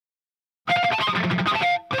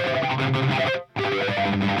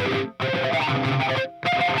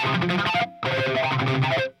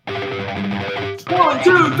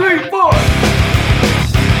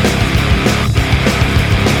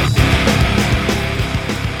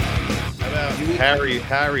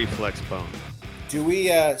Harry flex bone. Do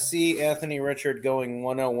we see Anthony Richard going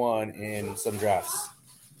 101 in some drafts?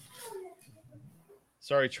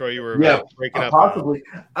 Sorry, Troy, you were breaking up. Possibly.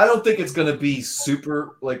 I don't think it's going to be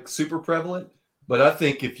super prevalent, but I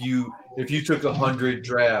think if you took 100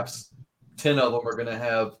 drafts, 10 of them are going to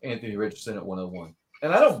have Anthony Richardson at 101.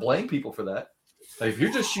 And I don't blame people for that. Like, if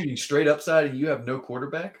you're just shooting straight upside and you have no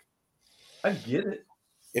quarterback, I get it.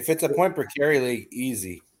 If it's a point per carry league,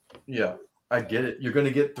 easy. Yeah, I get it. You're going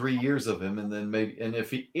to get 3 years of him, and then if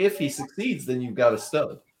he succeeds, then you've got a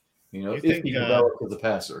stud. If he develops as a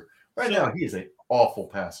passer. Right now, he is an awful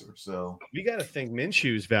passer. So we got to think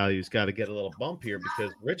Minshew's value's got to get a little bump here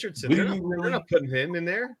because Richardson, they're not putting him in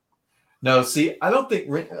there. No, see, I don't think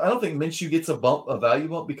Minshew gets a value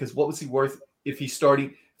bump because what was he worth if he's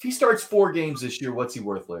starting? If he starts 4 games this year, what's he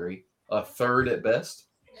worth, Larry? A third at best.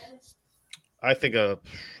 I think I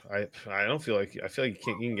feel like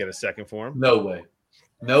you can get a second for him. No way.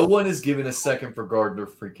 No one is giving a second for Gardner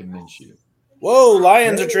freaking Minshew. Whoa,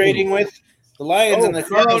 Lions are trading with the Lions and the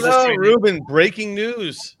Cardinals. No, Ruben, breaking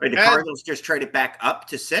news. Wait, the Cardinals just traded back up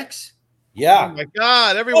to 6? Yeah. Oh my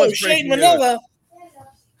God, everyone's Shane Manila.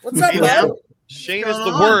 What's up, man? Shane is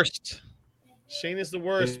the worst. Shane is the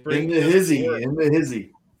worst. In the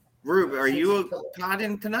hizzy. Rube, are you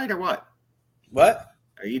nodding tonight or what? What?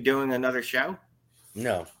 Are you doing another show?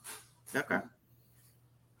 No. Okay.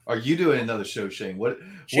 Are you doing another show, Shane? What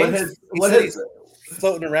has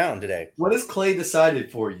floating around today? What has Clay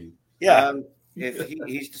decided for you? Yeah. If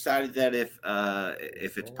he's decided that if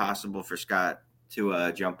it's possible for Scott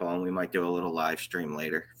to jump on, we might do a little live stream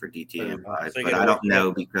later for DTM. But I don't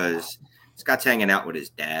know because Scott's hanging out with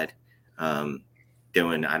his dad,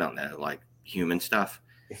 doing human stuff.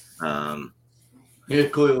 Yeah,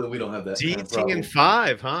 clearly we don't have that. DT and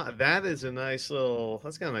 5, huh? That is a nice little.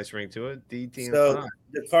 That's got a nice ring to it. DT and 5.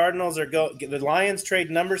 The Cardinals are the Lions trade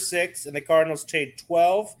number 6, and the Cardinals trade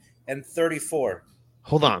 12 and 34.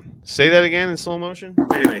 Hold on. Say that again in slow motion.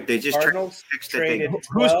 Wait a minute. They just traded.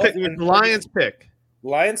 Who's picking? The Lions pick.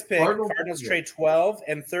 Lions pick. Cardinals trade 12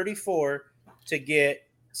 and 34 to get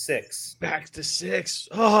 6. Back to 6.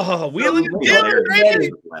 Oh, Wheeler.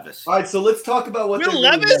 All right, so let's talk about what Will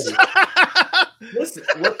Levis. Listen,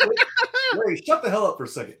 Larry, shut the hell up for a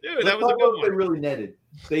second. Dude, that was a good one. They really netted.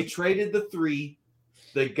 They traded the 3.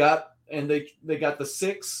 They got the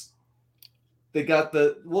 6. They got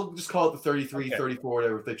we'll just call it the 33, 34,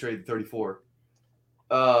 whatever, if they traded 34.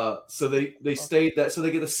 So they stayed that. So they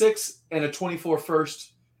get a 6 and a 24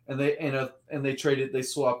 first, and they traded. They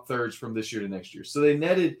swapped thirds from this year to next year. So they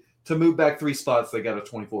netted to move back 3 spots. They got a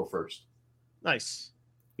 24 first. Nice.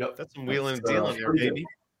 Yep, that's some wheeling and dealing there, baby.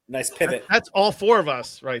 Nice pivot. That's all 4 of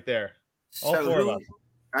us right there. All 4 of us.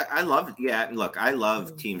 I love it. Yeah, look, I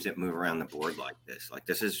love teams that move around the board like this. Like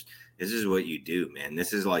this is what you do, man.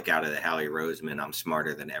 This is like out of the Howie Roseman, I'm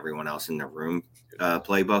smarter than everyone else in the room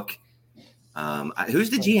playbook. Who's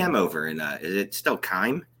the GM over? And is it still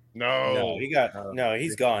Keim? No,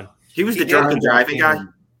 he's gone. He was the drunken driving guy.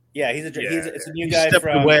 Yeah, it's a new he guy stepped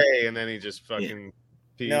from away, and then he just fucking.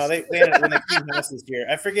 Yeah. No, they when they clean house this year.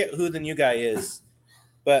 I forget who the new guy is,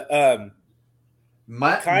 but Keim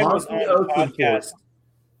was on the podcast.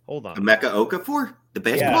 Hold on. Emeka Okafor, the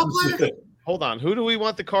basketball player. Hold on. Who do we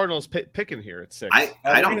want the Cardinals picking here at 6? I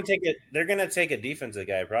don't. They're gonna take a defensive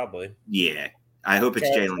guy probably. Yeah, I hope it's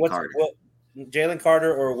Jalen Carter. Jalen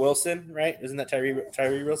Carter or Wilson, right? Isn't that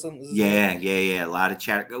Tyree Wilson? Yeah. A lot of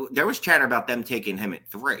chatter. There was chatter about them taking him at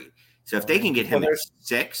 3. So if they can get him at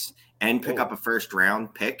 6 and pick up a first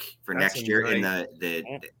round pick for next year in the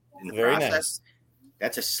process,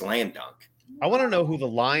 that's a slam dunk. I want to know who the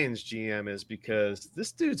Lions GM is because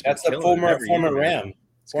this dude's that's the former Ram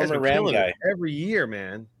guy. Every year,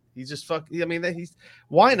 man. He's just fucking. I mean,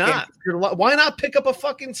 why not? Why not pick up a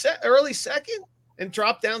fucking early second and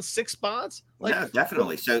drop down 6 spots? Yeah,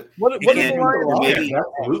 definitely. So what is the Lions?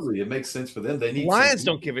 Absolutely, it makes sense for them. They need Lions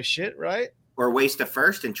don't give a shit, right? Or waste a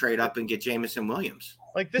first and trade up and get Jamison Williams.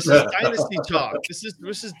 Like this is dynasty talk. This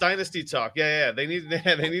is dynasty talk. Yeah. They're taking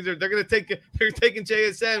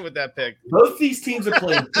JSN with that pick. Both these teams are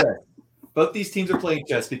playing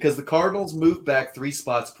chess. Because the Cardinals moved back 3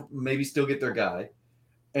 spots, maybe still get their guy,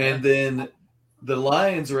 and then the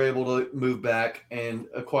Lions are able to move back and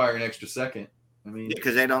acquire an extra second. I mean,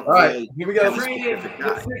 because they don't. All right, here we go. Traded the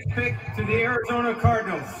 6th pick to the Arizona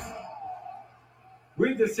Cardinals.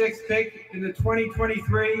 With the 6th pick in the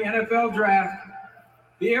 2023 NFL Draft,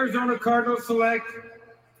 the Arizona Cardinals select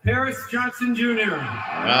Paris Johnson Jr.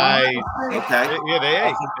 Right. Okay.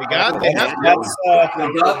 Yeah, they got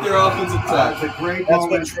their offensive tackle. That's a great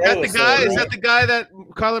moment. Is that the guy that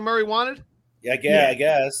Kyler Murray wanted? Yeah, I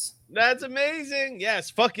guess. That's amazing. Yes.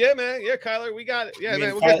 Fuck yeah, man. Yeah, Kyler, we got it. Yeah,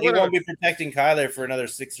 man. He won't be protecting Kyler for another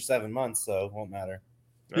 6 or 7 months, so it won't matter.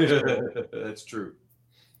 That's true.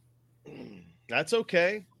 That's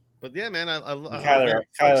okay. But yeah, man,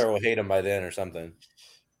 Kyler will hate him by then or something.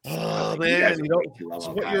 Oh man, it's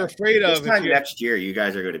what you're afraid of. This time next year, you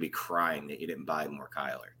guys are going to be crying that you didn't buy more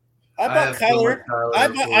Kyler. I bought Kyler.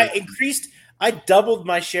 I doubled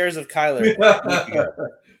my shares of Kyler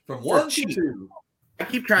from 1 to 2. I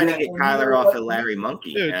keep trying to get Kyler off of Larry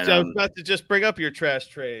Monkey. Dude, I was about to just bring up your trash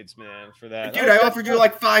trades, man, for that. Dude, I offered you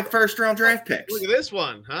like 5 first-round draft picks. Look at this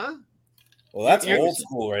one, huh? Well, that's old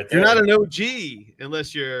school right there. You're not an OG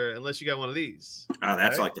unless you got one of these. Oh,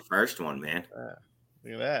 that's like the first one, man.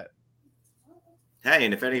 Look at that. Hey,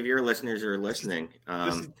 and if any of your listeners are listening,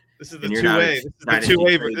 this is the two-way.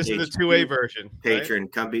 This is the two-way version. Patron,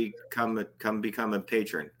 right? come become a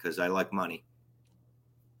patron because I like money.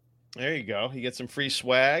 There you go. You get some free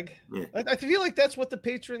swag. Yeah. I feel like that's what the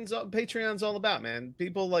Patreon's all about, man.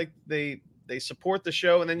 People like they support the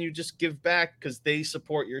show, and then you just give back because they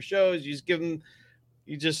support your shows. You just give them,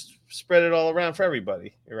 you just spread it all around for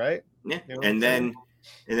everybody, right? Yeah, you know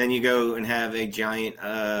and then you go and have a giant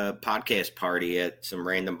podcast party at some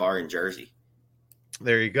random bar in Jersey.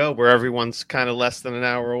 There you go, where everyone's kind of less than an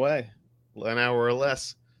hour away, an hour or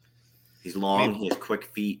less. He's long, he has quick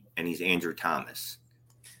feet, and he's Andrew Thomas.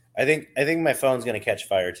 I think my phone's gonna catch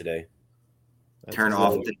fire today. Turn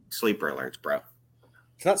off the sleeper alerts, bro.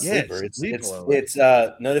 It's not sleeper. It's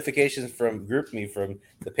notifications from GroupMe from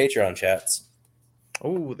the Patreon chats.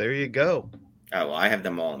 Oh, there you go. Oh, well, I have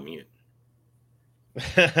them all on mute.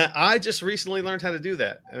 I just recently learned how to do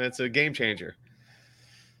that, and it's a game changer.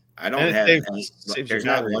 I don't have there's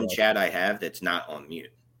not one chat I have that's not on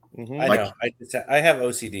mute. Mm-hmm. I know. I have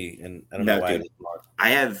OCD, and I don't know why. Dude, I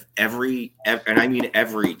have every, and I mean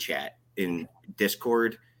every chat in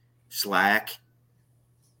Discord, Slack,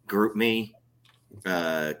 GroupMe,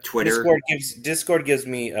 Twitter. Discord gives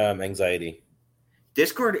me anxiety.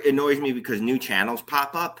 Discord annoys me because new channels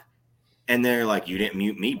pop up, and they're like, "You didn't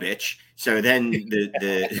mute me, bitch." So then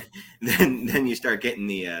then you start getting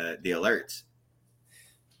the alerts.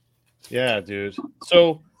 Yeah, dude.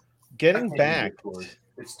 So getting back.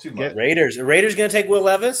 It's too much. Raiders. Are Raiders going to take Will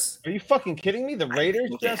Levis? Are you fucking kidding me? The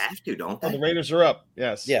Raiders just have to, don't they? Oh, the Raiders are up.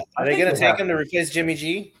 Yes. Yeah. Are they going to take him to replace Jimmy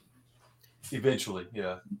G? Eventually,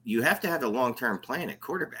 yeah. You have to have a long-term plan at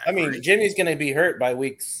quarterback. I mean, right? Jimmy's going to be hurt by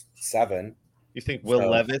week 7. You think Will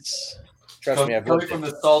Levis? Trust me, I've coming from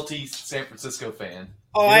the salty San Francisco fan.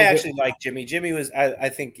 Oh, I actually like Jimmy. Jimmy was.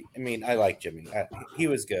 I like Jimmy. He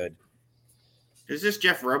was good. Who's this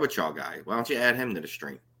Jeff Robichaud guy? Why don't you add him to the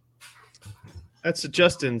stream? That's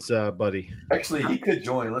Justin's buddy. Actually, he could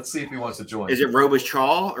join. Let's see if he wants to join. Is it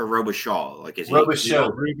Robichaud or Robishaw? Like, is he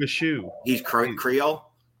Robichaud? He's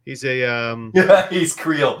Creole. He's a he's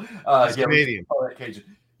Creole. He's Canadian. Cajun.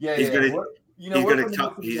 He's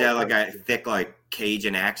got like a thick like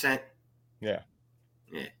Cajun accent. Yeah.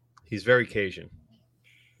 He's very Cajun.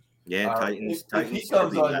 Yeah, Titans. If he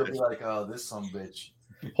comes on, you'll be like, "Oh, this some bitch."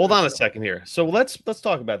 Hold on a second here. So let's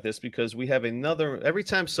talk about this because we have every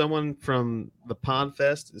time someone from the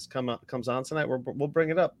Podfest comes on tonight, we'll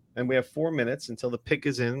bring it up. And we have 4 minutes until the pick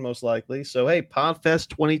is in, most likely. So, hey, Podfest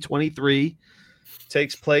 2023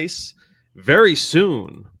 takes place very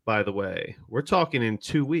soon, by the way. We're talking in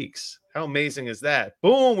 2 weeks. How amazing is that?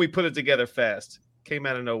 Boom, we put it together fast. Came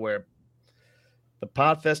out of nowhere. The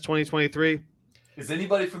Podfest 2023. Is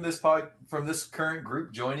anybody from this current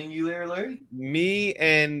group joining you there, Larry? Me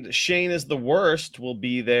and Shane is the worst will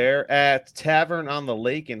be there at Tavern on the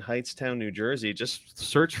Lake in Hightstown, New Jersey. Just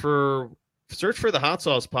search for the Hot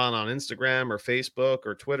Sauce Pod on Instagram or Facebook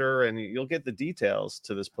or Twitter, and you'll get the details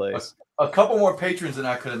to this place. A couple more patrons and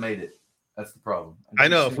I could have made it. That's the problem. I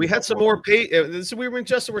know. If we had some more so we were in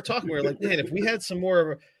Justin. We're talking. We were like, man, if we had some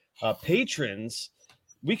more patrons.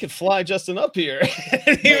 We could fly Justin up here.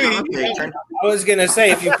 I was gonna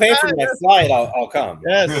say, if you pay for my flight, I'll come.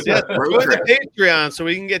 Yes. Join the Patreon so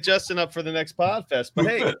we can get Justin up for the next Podfest. But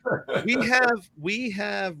hey, we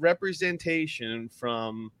have representation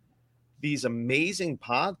from these amazing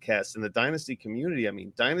podcasts in the Dynasty community. I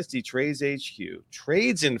mean, Dynasty Trades HQ,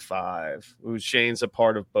 Trades in 5, who Shane's a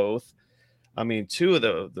part of both. I mean, two of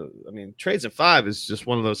Trades in 5 is just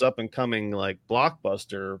one of those up and coming like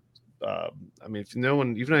blockbuster. I mean, if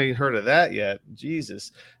you've not even heard of that yet,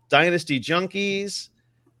 Jesus. Dynasty Junkies.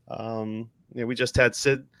 We just had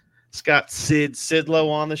Sid Sidlow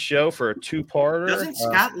on the show for a 2-parter. Doesn't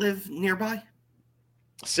Scott live nearby?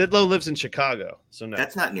 Sid Lowe lives in Chicago, so no.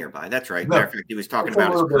 That's not nearby. That's right. Matter of fact, he was talking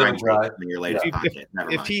about his crime in your latest podcast.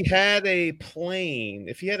 If he had a plane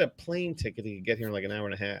ticket, he could get here in like an hour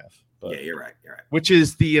and a half. But, yeah, you're right. Which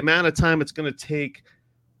is the amount of time it's going to take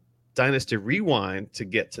Dynasty Rewind to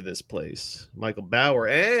get to this place. Michael Bauer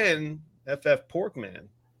and FF Porkman.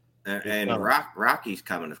 And Rocky's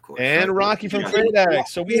coming, of course. And Rocky from Trade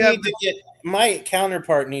Addicts. So we have to get my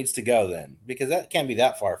counterpart needs to go then, because that can't be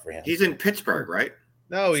that far for him. He's in Pittsburgh, right?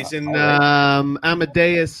 No, he's in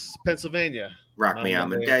Amadeus, Pennsylvania. Rock me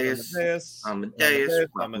Amadeus. Amadeus.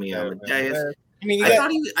 Rock me Amadeus. I mean, I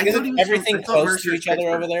thought he was everything close to each other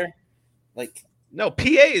over there. Like, no, PA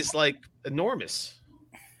is like enormous.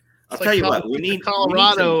 I'll tell you what, we need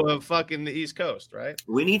Colorado of fucking the East Coast, right?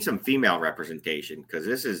 We need some female representation because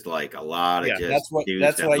this is like a lot of just.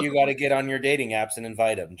 That's why you got to get on your dating apps and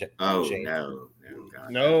invite them.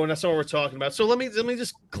 No, that's not what we're talking about. So let me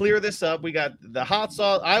just clear this up. We got the hot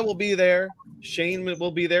sauce. I will be there. Shane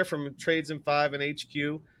will be there from Trades in 5 and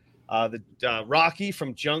HQ. The Rocky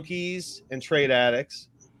from Junkies and Trade Addicts.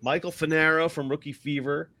 Michael Finero from Rookie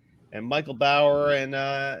Fever, and Michael Bauer and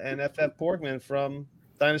FF Porkman from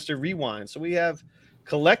Dynasty Rewind. So we have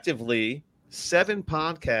collectively 7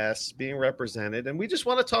 podcasts being represented, and we just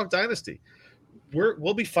want to talk Dynasty.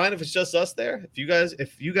 We'll be fine if it's just us there. If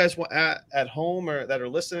you guys want at home or that are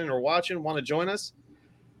listening or watching want to join us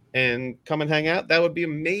and come and hang out, that would be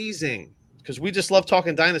amazing because we just love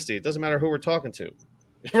talking Dynasty. It doesn't matter who we're talking to,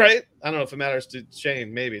 right? I don't know if it matters to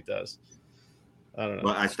Shane. Maybe it does. I don't know.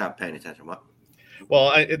 Well, I stopped paying attention. What?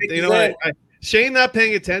 Well, Shane not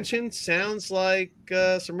paying attention sounds like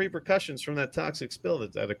some repercussions from that toxic spill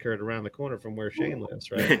that occurred around the corner from where Shane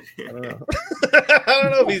lives, right? I don't know. I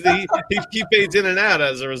don't know if he fades in and out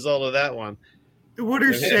as a result of that one. The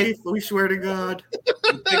water's safe. We swear to God.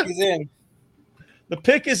 The pick is in. The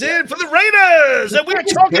pick is in for the Raiders, and we're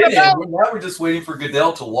talking about. Now we're just waiting for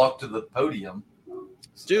Goodell to walk to the podium.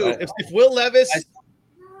 Dude, if Will Levis.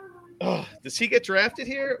 Does he get drafted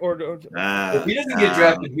here, or if he doesn't get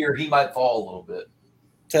drafted here, he might fall a little bit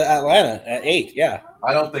to Atlanta at 8? Yeah,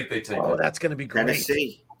 I don't think they take. Oh, that's going to be great.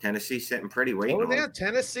 Tennessee sitting pretty waiting. Oh, yeah,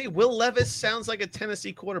 Tennessee. Will Levis sounds like a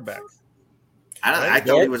Tennessee quarterback. I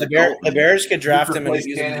thought he was the Bears could draft him and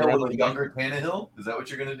use Tannehill with a younger Tannehill. Is that what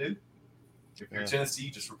you're going to do? If you're Tennessee,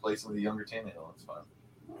 just replace him with a younger Tannehill. It's fine.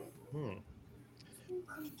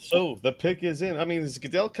 So the pick is in. I mean, is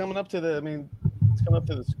Goodell coming up to the? I mean. Come up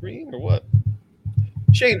to the screen or what?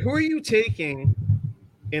 Shane, who are you taking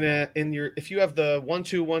in your if you have the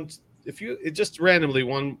 1-2-1 if you it just randomly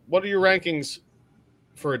one, what are your rankings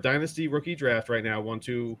for a dynasty rookie draft right now?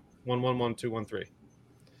 1-2 1-1 1-2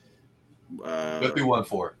 1-3. Go through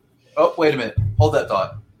 1-4. Oh, wait a minute. Hold that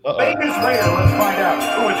thought. Vegas Raider, let's find out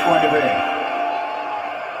who it's going to be.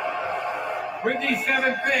 With the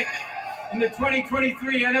 7th pick in the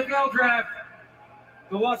 2023 NFL Draft,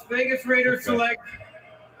 the Las Vegas Raiders select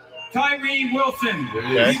Tyree Wilson.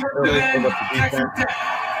 He's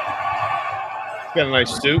got a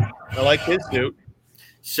nice suit. I like his suit.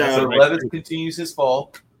 So Levis continues his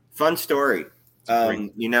fall. Fun story.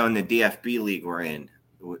 In the DFB league we're in,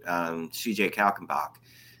 CJ Kalkenbach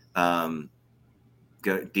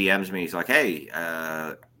DMs me. He's like, "Hey,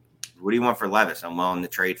 what do you want for Levis? I'm willing to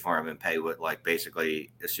trade for him and pay what, like,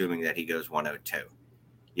 basically assuming that he goes 102."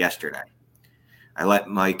 Yesterday, I let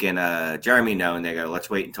Mike and Jeremy know, and they go, "Let's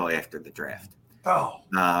wait until after the draft."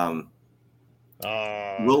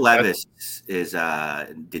 Will Levis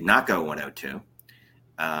did not go 102.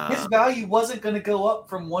 His value wasn't going to go up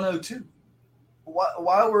from 102.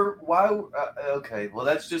 Okay, well,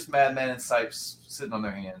 that's just Madman and Sipes sitting on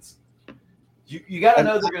their hands. You got to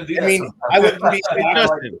know they're going to do that. I mean, I wouldn't be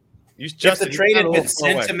if the trade had been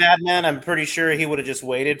sent to Madman, I'm pretty sure he would have just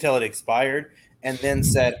waited till it expired and then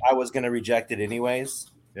said I was going to reject it anyways.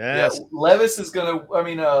 Yes. Yeah, Levis is going to. I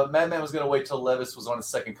mean, Madman was going to wait till Levis was on his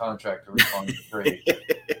second contract to respond to the trade.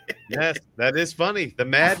 Yes, that is funny. The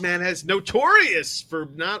Madman has notorious for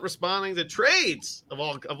not responding to trades of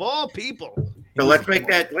all people. So let's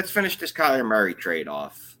finish this Kyler Murray trade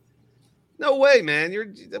off. No way, man.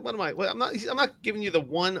 What am I? I'm not giving you the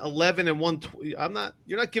 111 and 112.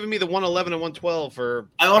 You're not giving me the 111 and 112 for.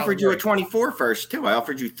 I offered you a 24 first too. I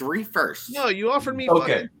offered you 3 firsts. No, you offered me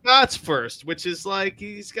Scott's first, which is like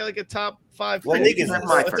he's got like a top 5. What league is that?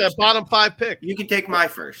 It's a bottom 5 pick. You can take my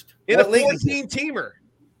first. In a 14-teamer.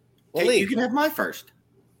 What league? You can have my first.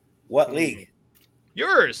 What league?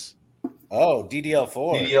 Yours. Oh,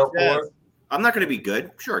 DDL4. DDL4. Yes. I'm not going to be good.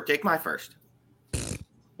 Sure, take my first.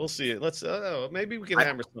 We'll see it. Let's. Maybe we can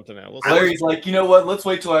hammer something out. We'll Larry's like, you know what? Let's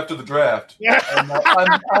wait till after the draft.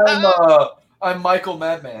 I'm Michael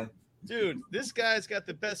Madman. Dude, this guy's got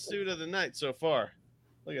the best suit of the night so far.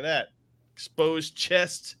 Look at that. Exposed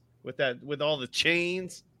chest with all the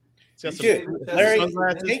chains. Dude, Larry,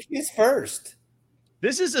 take this first.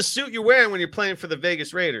 This is a suit you're wearing when you're playing for the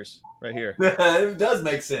Vegas Raiders right here. It does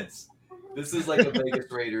make sense. This is like a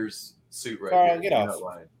Vegas Raiders suit right Carl, here. Get off.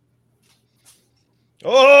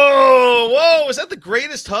 Oh, whoa. Is that the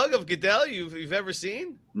greatest hug of Goodell you've ever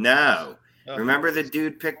seen? No. Remember the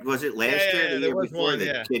dude picked, was it last year? The year before,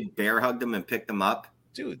 the kid bear hugged him and picked him up?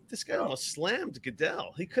 Dude, this guy almost slammed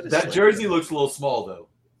Goodell. He could have. That jersey looks a little small, though.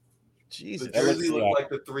 Jesus. The jersey looked like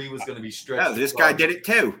the 3 was going to be stretched. Oh, this guy did it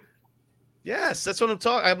too. Yes, that's what I'm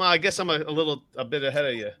talking. I guess I'm a bit ahead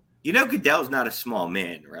of you. You know, Goodell's not a small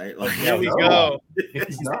man, right? Like, here we go.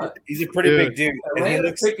 He's not. He's a pretty big dude.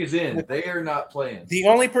 Atlanta pick is in. They are not playing. The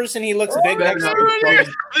only person he looks big next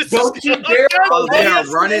to. Don't you dare! They are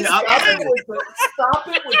running up. Stop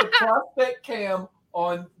it with the prospect cam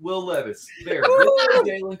on Will Levis. There,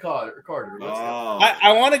 Jalen Carter.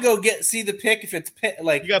 I want to go see the pick if it's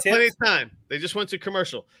like you got plenty of time. They just went to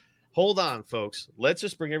commercial. Hold on, folks. Let's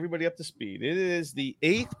just bring everybody up to speed. It is the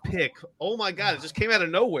 8th pick. Oh my God! It just came out of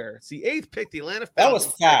nowhere. It's the 8th pick. The Atlanta Falcons. That was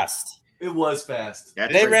fast. It was fast.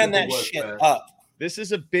 They ran that shit up. This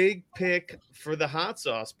is a big pick for the Hot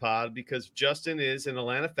Sauce Pod because Justin is an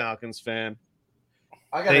Atlanta Falcons fan.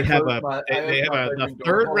 They have a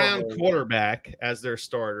 3rd-round quarterback as their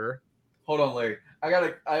starter. Hold on, Larry.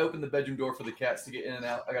 I opened the bedroom door for the cats to get in and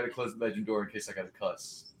out. I got to close the bedroom door in case I got to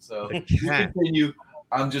cuss. So you continue.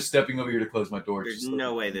 I'm just stepping over here to close my door. There's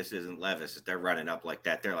no way this isn't Levis. If they're running up like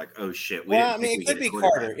that, they're like, "Oh shit!" Well, I mean, it could be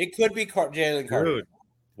Carter. It could be Jalen Carter. Dude,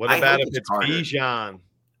 what about if it's Bijan?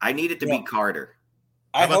 I need it to be Carter.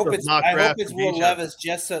 I hope it's Will Levis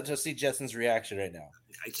just to see Justin's reaction right now.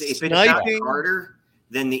 If it's not Carter,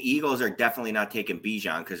 then the Eagles are definitely not taking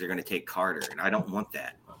Bijan because they're going to take Carter, and I don't want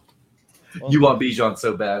that. You want Bijan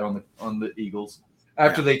so bad on the Eagles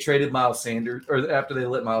after they traded Miles Sanders, or after they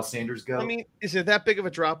let Miles Sanders go. I mean, is it that big of a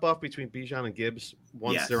drop off between Bijan and Gibbs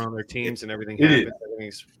once they're on their teams and everything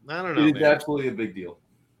happens? I don't know. It's absolutely a big deal.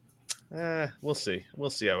 We'll see. We'll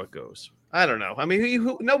see how it goes. I don't know. I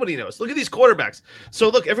mean, nobody knows. Look at these quarterbacks. So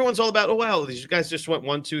look, everyone's all about, oh wow, these guys just went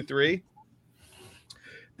 1, 2, 3.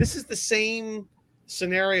 This is the same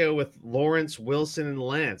scenario with Lawrence, Wilson, and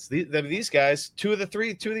Lance. These guys, two of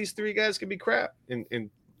these three guys could be crap in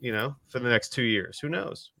for the next 2 years. Who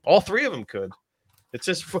knows? All 3 of them could. It's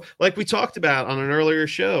just like we talked about on an earlier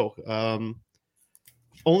show.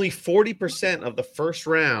 Only 40% of the first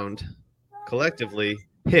round collectively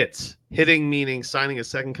hitting meaning signing a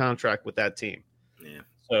second contract with that team. Yeah.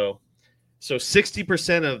 So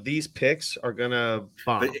 60% of these picks are gonna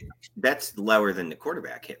bomb. But that's lower than the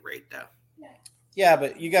quarterback hit rate, though. Yeah,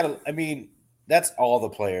 but you got to. I mean, that's all the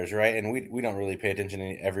players, right? And we don't really pay attention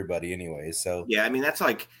to everybody, anyways. So yeah, I mean that's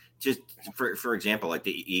like just for example, like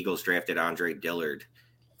the Eagles drafted Andre Dillard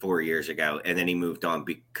 4 years ago, and then he moved on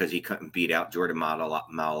because he couldn't beat out Jordan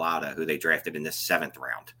Mailata, who they drafted in the 7th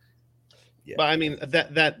round. Yeah. But I mean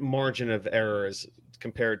that margin of error is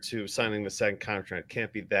compared to signing the second contract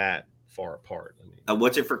can't be that far apart. I mean,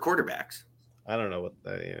 what's it for quarterbacks? I don't know what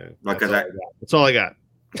that's all I got.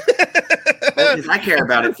 I care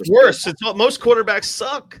about it. It's worse. Most quarterbacks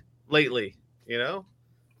suck lately.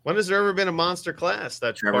 When has there ever been a monster class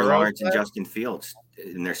that Trevor Lawrence and Justin Fields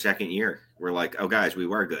in their 2nd year? We're like, oh guys, we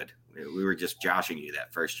were good. We were just joshing you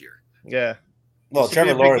that first year. Yeah. Well,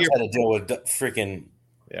 Trevor Lawrence had to deal with freaking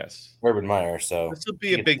Urban Meyer. So this will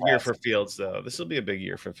be a big year for Fields, though. This will be a big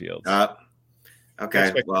year for Fields. Okay.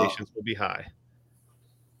 Expectations will be high.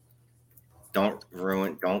 Don't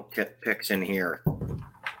tip picks in here.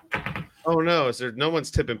 Oh no! Is there no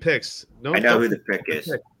one's tipping picks? I know who the pick is.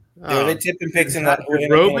 Are they tipping picks in that?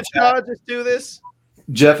 Did Robichaud just do this?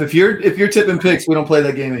 Jeff, if you're tipping picks, we don't play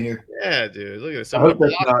that game in here. Yeah, dude. Look at this.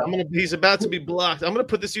 He's about to be blocked. I'm gonna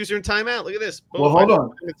put this user in timeout. Look at this. Well, hold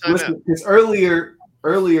on. Listen, because earlier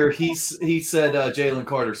he said Jalen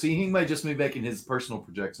Carter. See, he might just be making his personal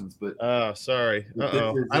projections, but sorry. I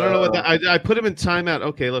don't know what that. I put him in timeout.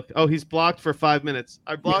 Okay, look. Oh, he's blocked for 5 minutes.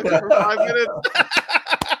 I blocked him for 5 minutes.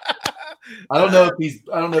 I don't know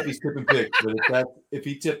if he's tipping picks, but if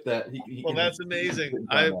he tipped that, he well, that's amazing.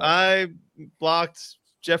 I blocked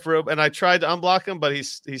Jeff Robe, and I tried to unblock him, but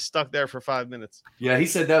he's stuck there for 5 minutes. Yeah, he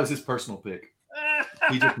said that was his personal pick.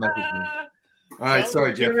 He just messaged me. All right,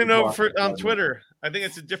 sorry, Jeff. On Twitter. I think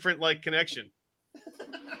it's a different connection.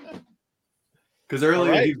 Because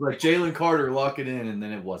earlier he was like Jalen Carter, lock it in, and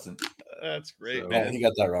then it wasn't. That's great. So, man, he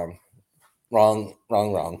got that wrong. Wrong.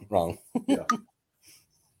 Yeah.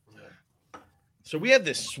 So we have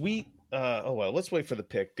this sweet let's wait for the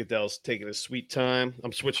pick. Goodell's taking his sweet time.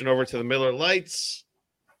 I'm switching over to the Miller Lights.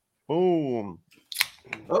 Boom.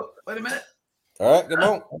 Oh, wait a minute. All right, good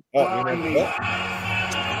on.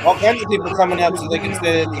 All kinds of people coming up so they can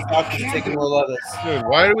say that the Falcons are taking Will Levis. Dude,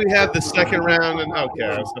 why do we have the second round? And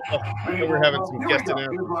okay, we're having some guest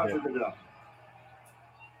announcements.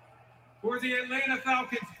 For the Atlanta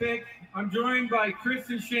Falcons pick, I'm joined by Chris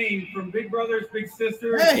and Shane from Big Brothers Big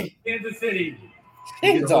Sisters, Kansas City.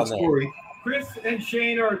 Shane's on there. Chris and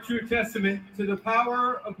Shane are a true testament to the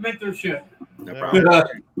power of mentorship. No problem.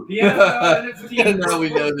 The NFL and its team now we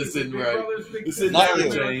know this isn't right. This is not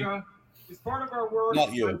you. America is part of our work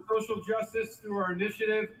on social justice through our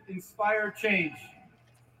initiative, Inspire Change.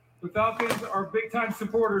 The Falcons are big-time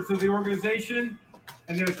supporters of the organization,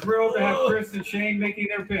 and they're thrilled to have Chris and Shane making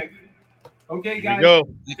their pick. Okay, guys. Go.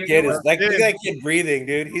 That kid breathing,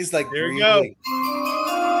 dude. He's like, there you breathing.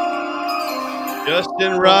 go.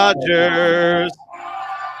 Justin Rogers.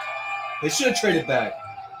 They should have traded back.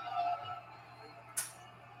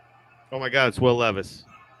 Oh my God, it's Will Levis.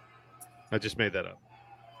 I just made that up.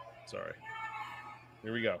 Sorry.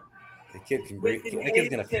 Here we go. The kid can breathe. That kid's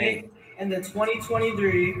gonna faint. In the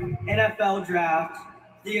 2023 NFL Draft,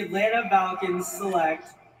 the Atlanta Falcons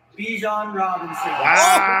select Bijan Robinson.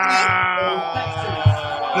 Wow.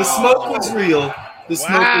 The smoke was real. The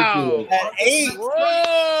smoke was real. At 8.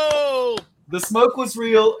 Whoa. The smoke was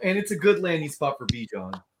real, and it's a good landing spot for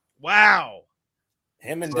Bijan. Wow.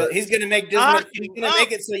 He's gonna make Disney. He's gonna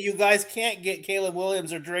make it so you guys can't get Caleb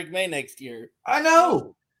Williams or Drake May next year. I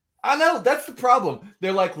know. That's the problem.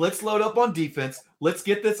 They're like, let's load up on defense. Let's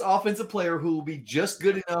get this offensive player who will be just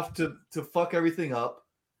good enough to fuck everything up.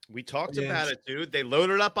 We talked about it, dude. They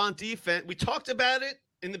loaded up on defense. We talked about it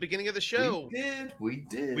in the beginning of the show. We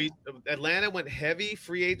did. Atlanta went heavy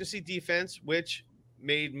free agency defense, which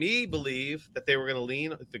made me believe that they were going to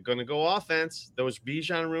lean. They're going to go offense. Those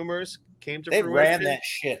Bijan rumors came to fruition. They ran that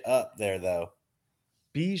shit up there, though.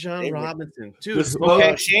 Bijan Robinson, dude.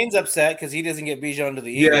 Okay, Shane's upset because he doesn't get Bijan to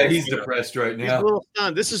the Eagles. Yeah, he's depressed right now. He's a little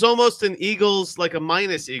stunned. This is almost an Eagles, like a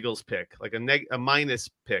minus Eagles pick, like a minus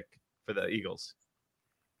pick for the Eagles.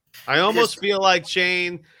 I almost feel like,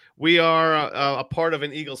 Shane, we are a part of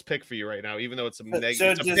an Eagles pick for you right now, even though it's a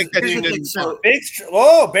negative.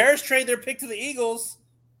 Bears trade their pick to the Eagles.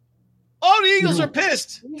 Oh, the Eagles are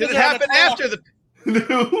pissed. Did it happen after the?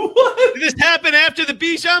 What? Did this happen after the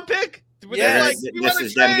Bijan pick? Yeah, this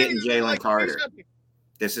is them getting Jalen Carter.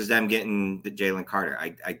 This is them getting the Jalen Carter.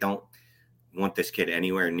 I don't want this kid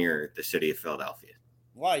anywhere near the city of Philadelphia.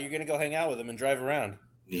 Why? You're gonna go hang out with him and drive around?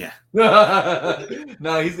 Yeah.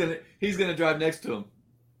 No, he's gonna drive next to him.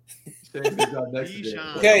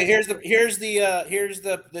 Okay, here's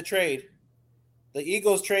the trade. The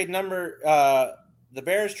Eagles trade the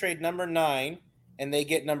Bears trade number 9, and they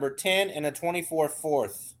get number 10 and a 24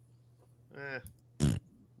 fourth.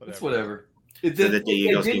 It's whatever. So that the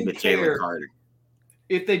Eagles can get Jalen Carter.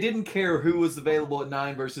 If they didn't care who was available at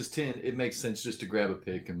 9 versus 10, it makes sense just to grab a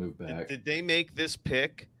pick and move back. Did they make this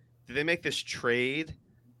pick? Did they make this trade?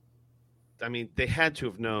 I mean, they had to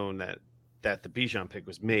have known that the Bijan pick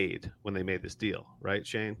was made when they made this deal, right,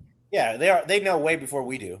 Shane? Yeah, they know way before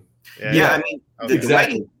we do. Yeah, I mean,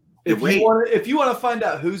 exactly. If you want to find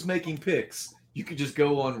out who's making picks, you could just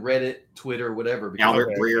go on Reddit, Twitter, whatever.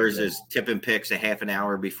 Albert Breers is tipping picks a half an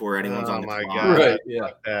hour before anyone's on the clock. God. Right,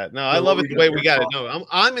 yeah. No, I love it the way we got it. No,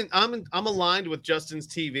 I'm aligned with Justin's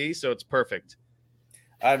TV, so it's perfect.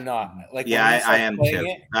 I'm not. I am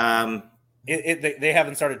too. They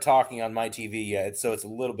haven't started talking on my TV yet, so it's a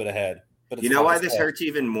little bit ahead. But you know why this hurts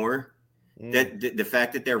even more? That the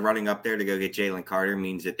fact that they're running up there to go get Jalen Carter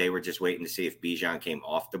means that they were just waiting to see if Bijan came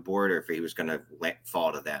off the board or if he was going to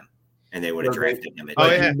fall to them, and they would have drafted him. They were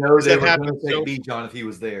going to take Bijan if he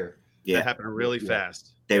was there. Yeah, that happened really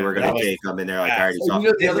fast. They were going to take him, and they're like, "All right, he's off."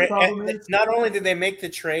 The other problem is, not only did they make the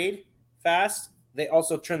trade fast, they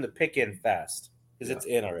also turned the pick in fast because it's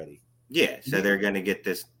in already. Yeah, so they're going to get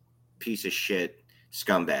this piece of shit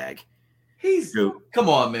scumbag. Come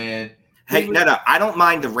on, man. Hey, no, I don't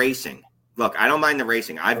mind the racing. Look, I don't mind the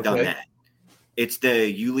racing. I've done that. It's the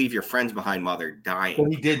you leave your friends behind while they're dying. Well,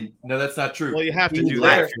 he didn't. No, that's not true. Well, you have to do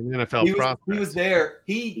that for an NFL prospect. He was there.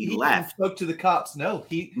 He left. Spoke to the cops.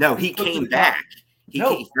 He came back. He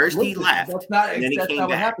left. That's not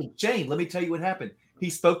what happened. Shane, let me tell you what happened. He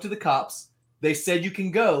spoke to the cops. They said you can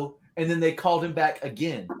go, and then they called him back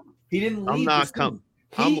again. He didn't leave.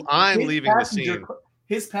 I'm leaving the scene.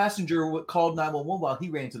 His passenger called 911 while he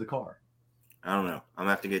ran to the car. I don't know. I'm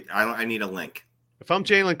gonna have to get. I need a link. If I'm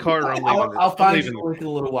Jalen Carter, I'm leaving. I'll find you the link in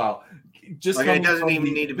a little while. just like, it doesn't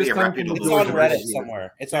even need to be a reputable It's on source. Reddit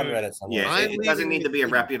somewhere. It's on Reddit somewhere. Yeah, it doesn't need to be a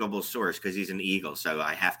reputable source because he's an Eagle, so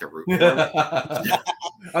I have to root for him.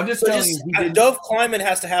 I'm just telling you, Dove Kleiman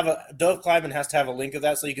has to have a link of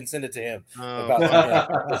that so you can send it to him.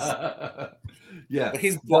 Yeah, but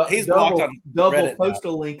he's blocked on Reddit post now.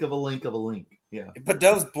 a link of a link of a link. Yeah, but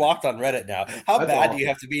Dove's blocked on Reddit now. How That's bad awful. do you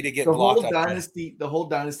have to be to get the blocked? whole dynasty, the whole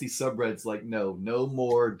dynasty subreddit's like, no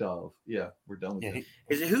more Dove. Yeah, we're done with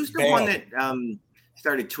it. Who's the one that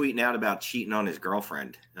started tweeting out about cheating on his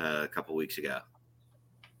girlfriend a couple weeks ago?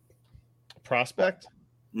 Prospect?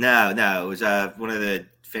 No, it was one of the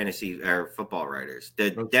fantasy or football writers,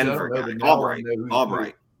 the Denver guy,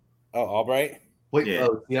 Albright. Oh, Albright. Wait, yeah.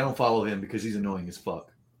 I don't follow him because he's annoying as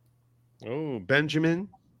fuck. Oh, Benjamin.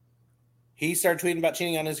 He started tweeting about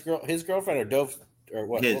cheating on his girlfriend, or Dove, or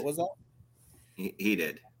what? What was that? He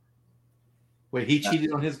did. Wait, he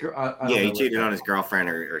cheated on his girl? He cheated on his girlfriend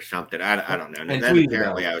or something. I don't know. And then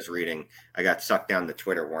apparently I was reading. I got sucked down the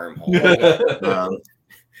Twitter wormhole.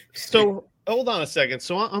 So hold on a second.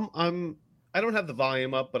 So I don't have the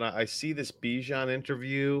volume up, but I see this Bijan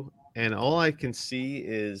interview, and all I can see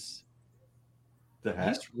is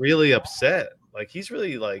he's really upset. Like he's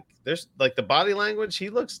really like there's like the body language.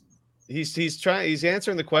 He's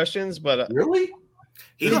answering the questions, but really.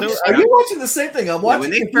 Are you watching the same thing? I'm watching.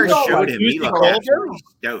 When they first showed him, he looked absolutely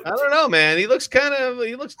stoked. I don't know, man. He looks kind of like.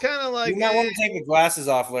 You might want to take the glasses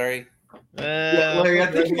off, Larry. Larry, I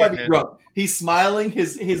think he might be drunk. He's smiling.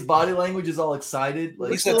 His body language is all excited.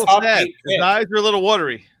 Like he's a little sad. His eyes are a little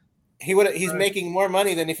watery. He's making more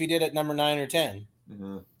money than if he did at number 9 or 10.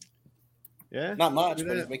 Mm-hmm. Yeah, not much,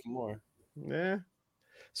 but he's making more. Yeah.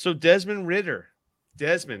 So Desmond Ridder.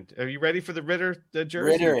 Desmond, are you ready for the Ridder jersey?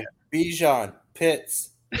 Ridder, Bijan,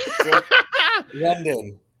 Pitts,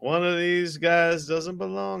 London. One of these guys doesn't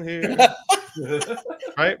belong here.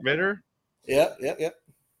 Right, Ridder? Yep.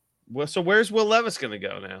 Well, so where's Will Levis going to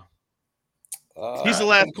go now? He's the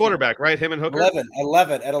last quarterback, right? Him and Hooker?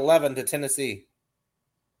 11 to Tennessee.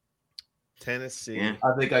 Yeah.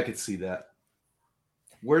 I think I could see that.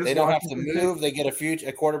 They don't have to move. They get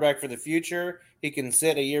a quarterback for the future. He can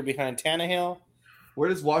sit a year behind Tannehill. Where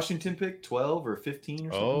does Washington pick? 12 or 15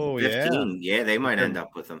 or something? Oh, 15. Yeah, they might end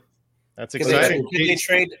up with him. That's exciting. Did they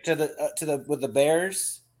trade with the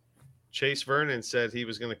Bears? Chase Vernon said he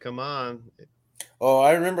was going to come on. Oh,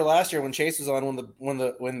 I remember last year when Chase was on when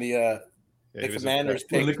the Commanders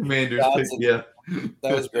picked. When the Commanders picked, yeah.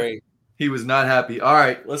 That was great. He was not happy. All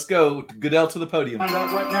right, let's go. Goodell to the podium.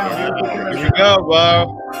 Right now, here we go,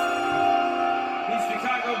 Bo. The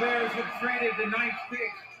Chicago Bears have traded the 9th pick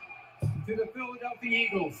to the Philadelphia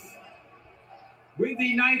Eagles. With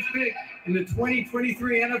the 9th pick in the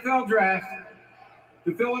 2023 NFL Draft,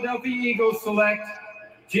 the Philadelphia Eagles select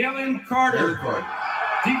Jalen Carter,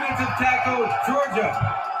 defensive tackle,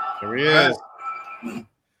 Georgia. There he is.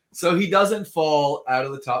 So he doesn't fall out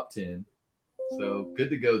of the top 10. So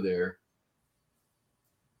good to go there.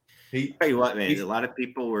 Tell you what, man, a lot of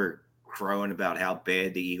people were crowing about how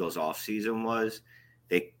bad the Eagles' offseason was.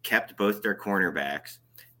 They kept both their cornerbacks.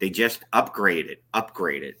 They just upgraded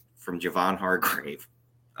from Javon Hargrave.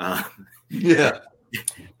 Yeah.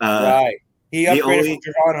 Right. He upgraded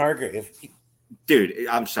from Javon Hargrave. Dude,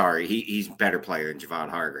 I'm sorry. He's a better player than Javon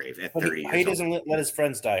Hargrave at 30 years He doesn't let his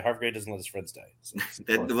friends die. Hargrave doesn't let his friends die. So.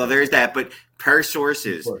 Well, there's that. But per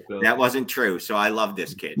sources, that wasn't true. So I love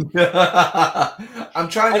this kid. I'm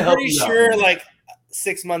trying to help you out. I'm pretty sure like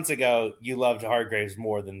 6 months ago, you loved Hargraves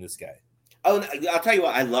more than this guy. Oh, I'll tell you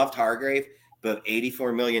what. I loved Hargrave, but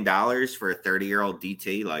 $84 million for a 30-year-old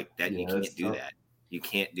DT, like that, you can't do that. You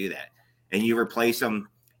can't do that. And you replace him.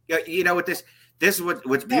 You know what this is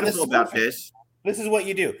what's beautiful about this. This is what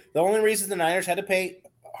you do. The only reason the Niners had to pay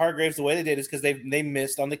Hargraves the way they did is because they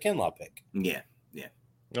missed on the Kinlaw pick. Yeah.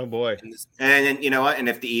 Oh boy. And then you know what? And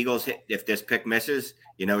if the Eagles if this pick misses,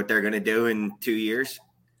 you know what they're going to do in 2 years?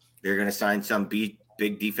 They're going to sign some big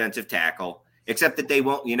defensive tackle. Except that they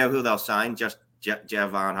won't. You know who they'll sign? Just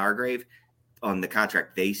Javon Hargrave on the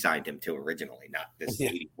contract they signed him to originally, not this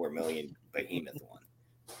 $84 million behemoth one.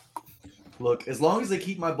 Look, as long as they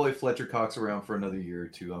keep my boy Fletcher Cox around for another year or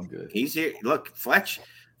two, I'm good. He's here. Look, Fletch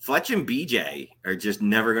and BJ are just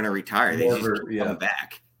never going to retire. They just keep coming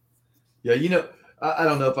back. Yeah, you know, I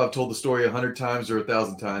don't know if I've told the story 100 times or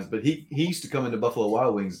 1,000 times, but he used to come into Buffalo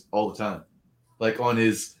Wild Wings all the time. Like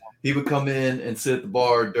he would come in and sit at the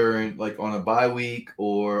bar during like on a bye week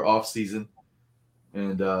or off season.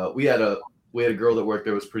 And we had a girl that worked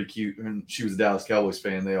there, was pretty cute, and she was a Dallas Cowboys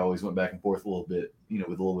fan. They always went back and forth a little bit, you know,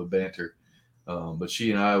 with a little bit of banter. But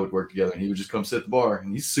she and I would work together, and he would just come sit at the bar,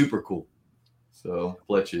 and he's super cool. So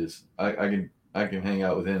Fletch is. I can hang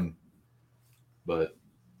out with him but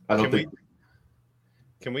I don't think.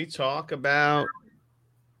 Can we talk about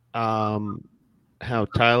how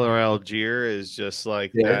Tyler Algier is just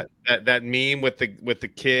like that meme with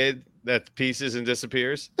the kid that pieces and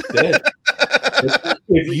disappears?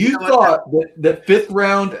 If you thought that 5th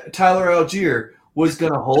round Tyler Algier was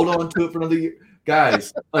going to hold on to it for another year,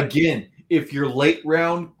 guys, again, if your late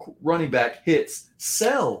round running back hits,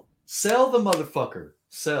 sell the motherfucker.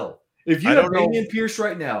 Sell. If you have Dameon Pierce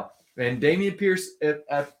right now, and Dameon Pierce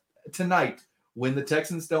at tonight, when the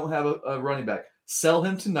Texans don't have a running back, sell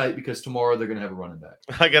him tonight because tomorrow they're going to have a running back.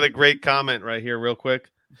 I got a great comment right here, real quick.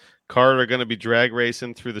 Carter going to be drag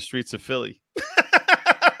racing through the streets of Philly.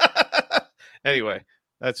 Anyway,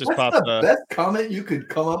 that's popped up. That's the best comment you could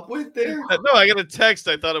come up with there. No, I got a text.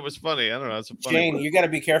 I thought it was funny. I don't know. It's a funny Shane, you got to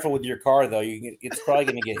be careful with your car, though. It's probably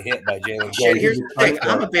going to get hit by Jalen. Shit, here's the thing.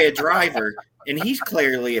 I'm a bad driver, and he's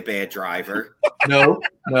clearly a bad driver. No,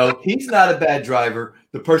 he's not a bad driver.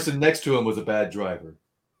 The person next to him was a bad driver.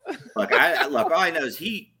 Look, all I know is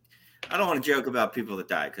I don't want to joke about people that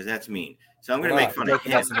die because that's mean. So I'm going to make fun of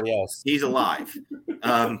him. Somebody else. He's alive. You're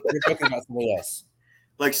talking about somebody else.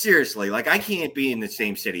 Like, seriously, like I can't be in the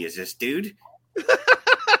same city as this dude.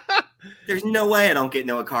 There's no way I don't get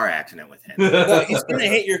into a car accident with him. No, he's going to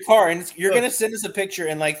hit your car, and you're going to send us a picture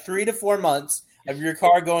in like 3 to 4 months of your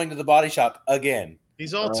car going to the body shop again.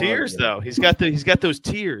 He's all tears though. He's got those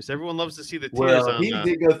tears. Everyone loves to see the tears. Well, he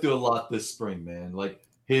did go through a lot this spring, man. Like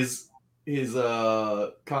his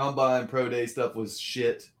combine pro day stuff was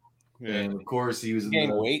shit, and of course he was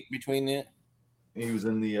gained weight between it. He was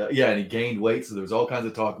in the and he gained weight, so there was all kinds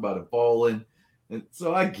of talk about him falling, and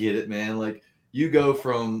so I get it, man. Like you go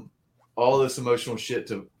from all this emotional shit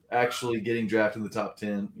to actually getting drafted in the top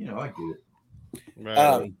 10. I get it.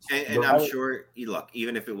 Right. And I'm sure,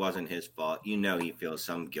 even if it wasn't his fault, he feels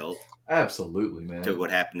some guilt. Absolutely, man. To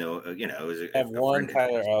what happened to have one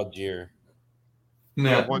Tyler Algier.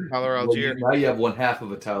 No, one Tyler Algier. Now you have one half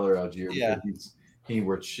of a Tyler Algier. Yeah, he ain't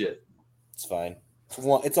worth shit. It's fine.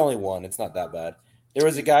 It's only one. It's not that bad. There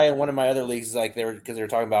was a guy in one of my other leagues, like they were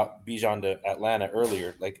talking about Bijan to Atlanta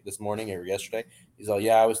earlier, like this morning or yesterday. He's like,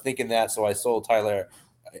 I was thinking that, so I sold Tyler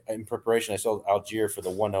in preparation. I sold Algier for the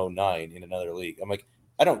 109 in another league. I'm like,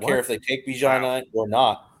 I don't care if they take Bijan or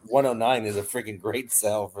not. 109 is a freaking great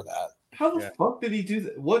sell for that. How the fuck did he do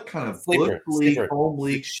that? What kind of home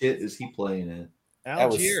league shit is he playing in?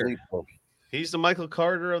 Algier. He's the Michael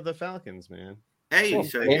Carter of the Falcons, man. Hey,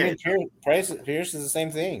 Pierce is the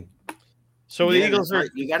same thing. So the Eagles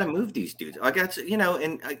you got to move these dudes. I got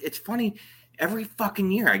and it's funny. Every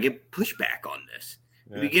fucking year I get pushback on this.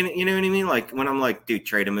 Yeah. Beginning, you know what I mean? Like when I'm like, dude,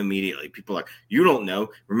 trade him immediately. People are like, you don't know.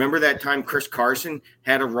 Remember that time Chris Carson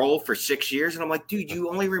had a role for 6 years? And I'm like, dude, you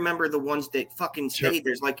only remember the ones that fucking stayed.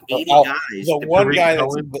 There's like 80 guys. The one guy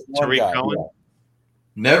that's Tariq Cohen. Yeah.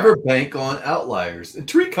 Never bank on outliers. And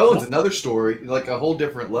Tariq Cohen's another story, like a whole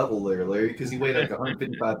different level there, Larry, because he weighed like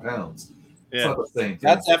 155 pounds. It's not the same thing.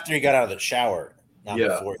 That's after he got out of the shower, not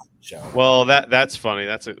before the shower. Well, that's funny.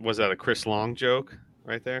 Was that a Chris Long joke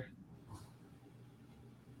right there?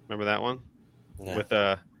 Remember that one? Yeah. With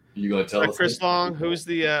you gonna tell us Chris Long? Who's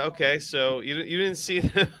the okay? So you didn't see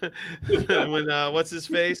when what's his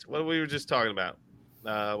face? What we were just talking about?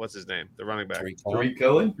 What's his name? The running back. Tariq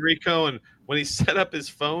Cohen. Tariq Cohen. When he set up his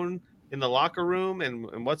phone in the locker room,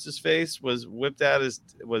 and what's his face was whipped out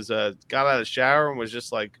got out of the shower and was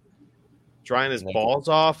just like drying his balls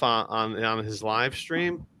off on his live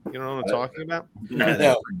stream. You know what I'm talking about?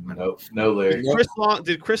 No, Larry.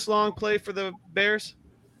 Did Chris Long play for the Bears?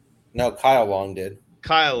 No, Kyle Long did.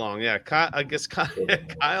 Kyle Long, yeah. I guess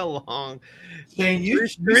Kyle Long.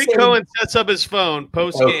 Tariq Cohen sets up his phone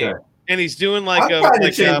post game, and he's doing like a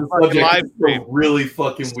live stream. Really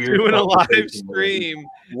fucking weird. Doing a live stream.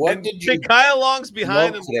 What did you? Kyle Long's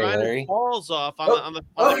behind him, trying his balls off on the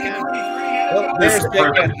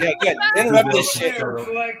interrupt this shit.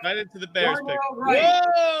 Right into the Bears pick.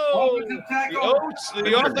 Whoa!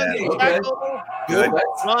 The offensive tackle. Good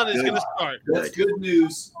run is going to start. That's good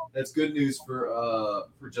news. That's good news for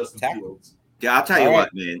Justin Fields. Yeah, I'll tell you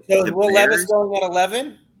what, man. So will Levis going at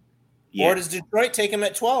 11? Yeah. Or does Detroit take him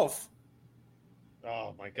at 12?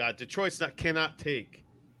 Oh my God, Detroit's cannot take.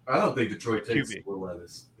 I don't think Detroit takes Will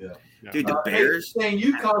Levis. Yeah, dude, the Bears. Hey,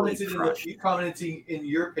 you commented in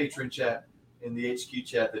your patron chat in the HQ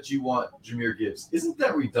chat that you want Jahmyr Gibbs. Isn't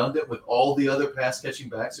that redundant with all the other pass catching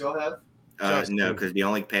backs y'all have? No, because the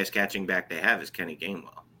only pass catching back they have is Kenny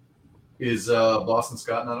Gainwell. Is Boston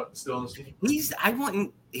Scott not still on the team? He's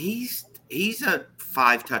a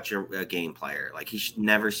 5-touch a game player. Like he should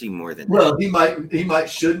never see more than that. Well, he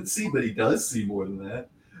shouldn't see, but he does see more than that.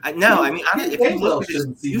 No, I mean, if you look at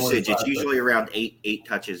his usage, it's usually around eight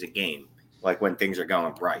touches a game, like when things are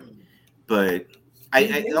going right. But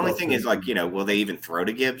the only thing is, like, will they even throw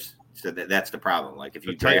to Gibbs? So that's the problem. Like, if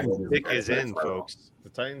you draft, Titans pick is in, folks. The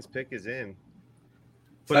Titans pick is in.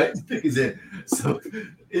 Titans pick is in. So,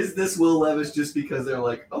 is this Will Levis just because they're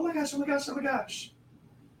like, oh my gosh, oh my gosh, oh my gosh?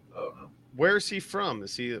 Oh no. Where is he from?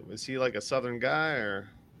 Is he like a Southern guy, or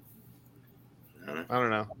I don't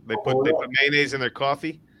know. They put mayonnaise in their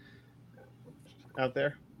coffee out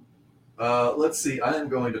there. Let's see. I am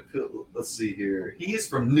going to let's see here. He is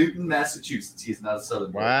from Newton, Massachusetts. He's not a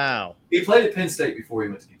Southern boy. Wow. He played at Penn State before he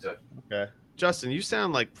went to Kentucky. Okay, Justin, you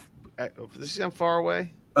sound like. Does he sound far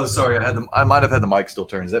away? Oh, sorry. I might have had the mic still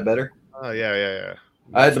turned. Is that better? Oh yeah.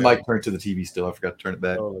 I had the mic turned to the TV still. I forgot to turn it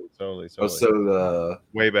back. Totally. Oh, so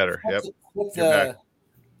way better. Yep. What's the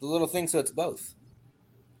little thing so it's both?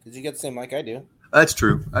 Because you get the same mic I do. That's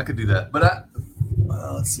true. I could do that. But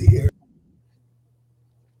let's see here.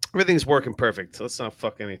 Everything's working perfect. So let's not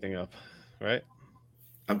fuck anything up, right?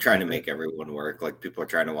 I'm trying to make everyone work. Like, people are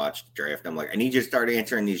trying to watch the draft. I'm like, I need you to start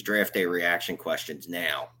answering these draft day reaction questions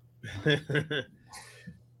now.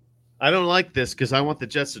 I don't like this because I want the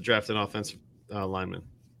Jets to draft an offensive lineman.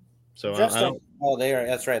 So I don't. Oh, they are.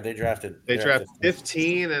 That's right. They drafted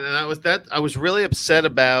 15, and I was really upset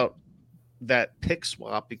about that pick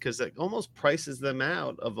swap because it almost prices them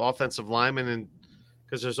out of offensive linemen, and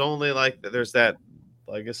because there's only there's that,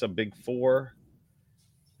 I guess, a big 4,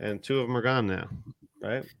 and 2 of them are gone now,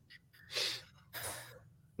 right?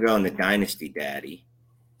 I'm going to Dynasty Daddy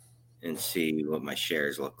and see what my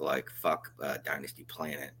shares look like. Fuck Dynasty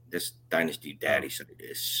Planet. This Dynasty Daddy site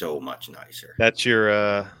is so much nicer. That's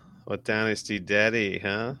your what, Dynasty Daddy,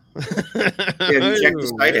 huh? Have you checked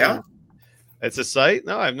the site out? It's a site?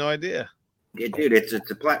 No, I have no idea. Yeah, dude, it's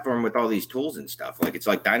a platform with all these tools and stuff. Like, it's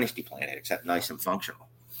like Dynasty Planet, except nice and functional.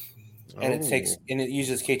 And it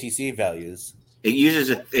uses KTC values. It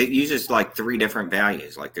uses like 3 different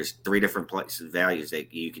values. Like, there's 3 different values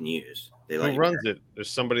that you can use. Who runs it? There's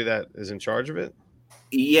somebody that is in charge of it?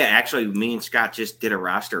 Yeah, actually, me and Scott just did a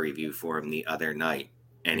roster review for him the other night.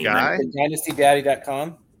 And he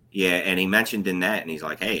DynastyDaddy.com? Yeah, and he mentioned in that, and he's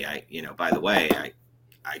like, hey, by the way,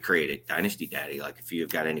 I created Dynasty Daddy. Like, if you've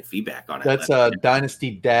got any feedback on it. That's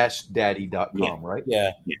dynasty-daddy.com, right?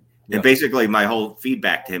 Yeah. And basically, my whole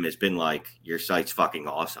feedback to him has been like, your site's fucking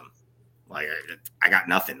awesome. Like, I got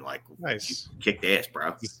nothing. Like, nice. Kicked ass,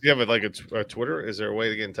 bro. Do you have like a Twitter? Is there a way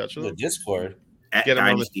to get in touch with him? The Discord. At get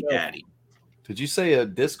Dynasty Daddy. Did you say a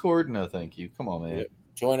Discord? No, thank you. Come on, man. Yeah.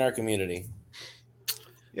 Join our community.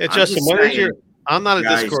 Yeah, Justin, I'm not a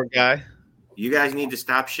Discord guy. You guys need to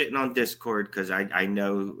stop shitting on Discord because I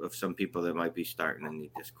know of some people that might be starting a new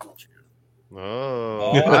Discord channel.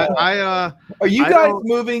 Are you guys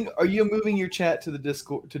moving? Are you moving your chat to the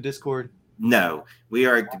Discord? No, we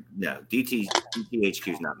are. No, DTHQ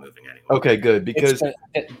is not moving anymore. Okay, good, because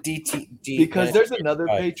because there's another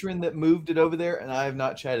patron that moved it over there, and I have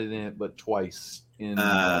not chatted in it but twice.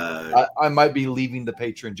 I might be leaving the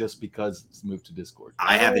patron just because it's moved to Discord.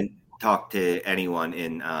 I haven't talked to anyone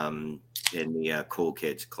in the Cool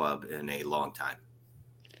Kids Club in a long time.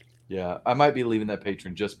 Yeah, I might be leaving that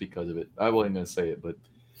patron just because of it. I wasn't going to say it, but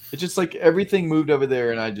it's just like everything moved over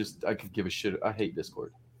there, and I could give a shit. I hate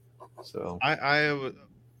Discord. So I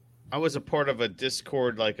was a part of a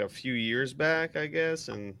Discord like a few years back, I guess,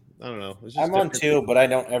 and I don't know. I'm on 2, but I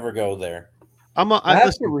don't ever go there. I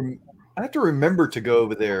have to remember to go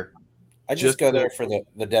over there. I just go there for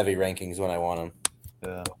the Devi rankings when I want them.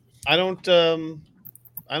 Yeah. I don't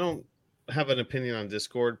have an opinion on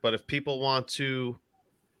Discord, but if people want to,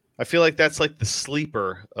 I feel like that's like the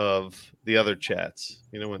sleeper of the other chats.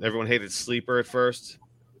 You know, when everyone hated Sleeper at first,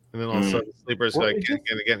 and then all of a sudden Sleeper's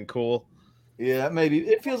getting cool. Yeah, maybe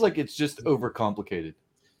it feels like it's just overcomplicated.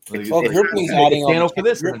 Like, Grouping's adding channel for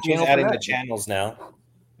this, Grouping's adding the channels now.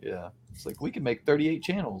 Yeah, it's like we can make 38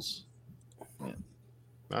 channels.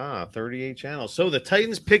 Yeah. 38 channels. So the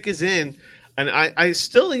Titans pick is in, and I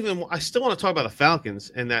still want to talk about the Falcons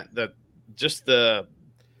and the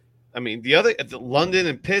London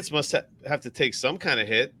and Pitts must have to take some kind of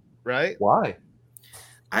hit, right? Why?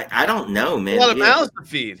 I don't know, man. A lot of mouths to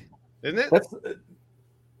feed, isn't it?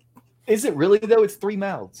 Is it really though? It's 3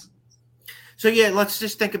 mouths. So yeah, let's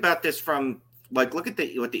just think about this from like look at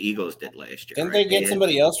what the Eagles did last year. Didn't they get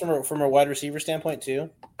somebody else from a wide receiver standpoint too?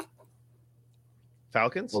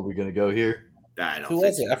 Falcons? Are we gonna go here? Who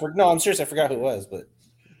was it? I'm serious. I forgot who it was, but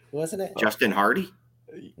who wasn't it? Justin Hardy?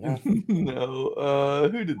 No.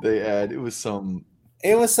 Who did they add? It was some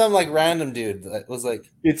like random dude that was like.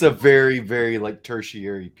 It's a very, very like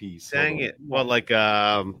tertiary piece. Dang it! Well, like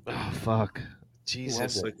fuck.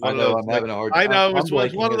 Jesus. Like I know. I'm having a hard time. I know. It's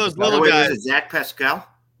one of those little guys. Is it Zach Pascal?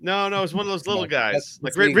 No, it's one of those little guys.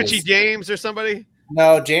 Like Eagles. Richie James or somebody.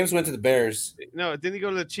 No, James went to the Bears. No, didn't he go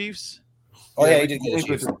to the Chiefs? Oh, yeah, he did go to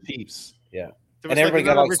Chiefs. the Chiefs. Yeah. There And was everybody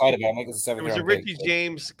got all another excited about him. Like it's a There seventh was a round Richie pick.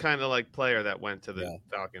 James kind of like player that went to the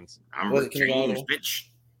Falcons. I'm Was Rick it King James, Arnold? bitch.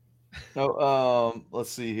 No, let's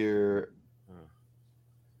see here.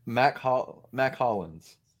 Mac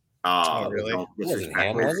Hollins. Oh, really? don't It wasn't disrespect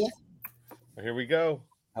him, me. was it? Here we go.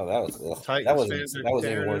 Oh, that was Titans that was fans are that was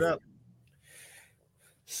even tearing worse. it up.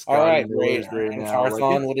 All right, Miller's Ray there now. Like,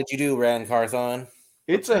 Carthon. What did you do, Rand Carthon?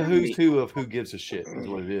 it's a who's who of who gives a shit. Is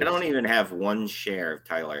what it is. I don't even have one share of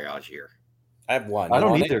Tyler Algier. I have one. I You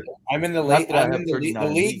don't want either. it? I'm in the Not league. that I I'm have in the league. The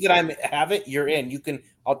 39 league that I have it. You're in. You can.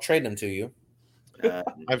 I'll trade them to you.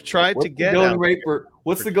 I've tried What's to the get going out. rate for?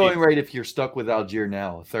 What's for the going Chiefs. rate if you're stuck with Algier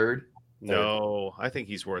now? A third? No, I think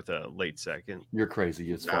he's worth a late second. You're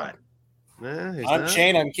crazy as Not. fuck. Nah, he's I'm not.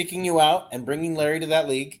 Shane. I'm kicking you out and bringing Larry to that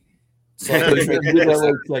league. So So you can get that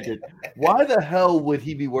late second. Why the hell would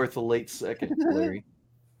he be worth a late second, Larry?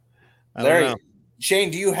 I don't Larry, know.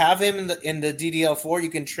 Shane, do you have him in the DDL4?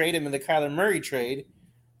 You can trade him in the Kyler Murray trade.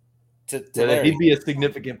 To Yeah, Larry. he'd be a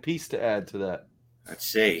significant piece to add to that. Let's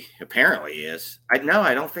see. Apparently he is. I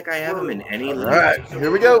don't think I have him in any league. All right,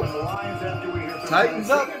 here we go. Titans Titans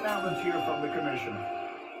up. Announcements here from the commission.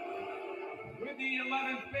 With the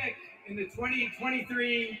 11th pick in the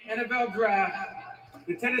 2023 NFL Draft,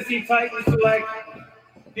 the Tennessee Titans select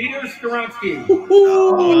Peter Skoronski.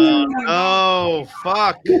 Oh,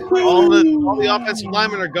 fuck. All the offensive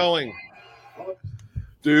linemen are going.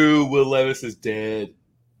 Dude, Will Levis is dead.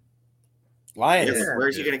 Lions. Yeah,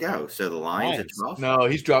 where's he going to go? So the Lions at 12? No,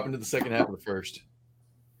 he's dropping to the second half of the first.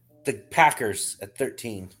 The Packers at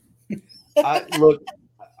 13. Look,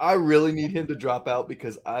 I really need him to drop out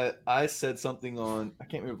because I said something on, I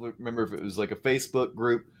can't remember if it was like a Facebook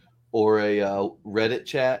group or a Reddit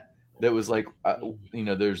chat that was like,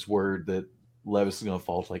 there's word that Levis is going to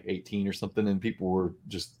fall to like 18 or something, and people were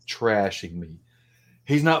just trashing me.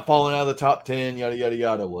 He's not falling out of the top 10, yada, yada,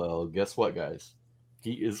 yada. Well, guess what, guys?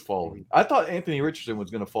 He is falling. I thought Anthony Richardson was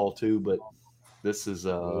going to fall too, but this is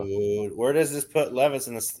Dude, where does this put Levis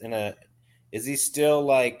in a is he still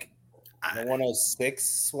like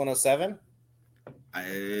 106, 107? I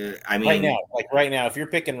mean, right now, if you're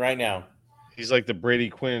picking right now. He's like the Brady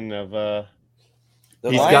Quinn of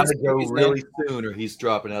he's got to go really soon or he's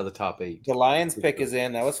dropping out of the top 8. The Lions pick is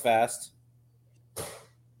in. That was fast.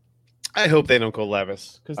 I hope they don't go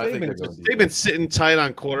Levis because I think they've been sitting tight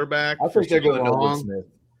on quarterback. I think they're going long. to Smith.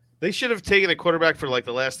 They should have taken a quarterback for like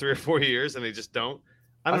the last 3 or 4 years, and they just don't.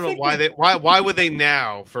 I don't know why. Why would they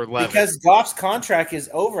now for Levis? Because Goff's contract is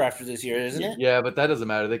over after this year, isn't it? Yeah, but that doesn't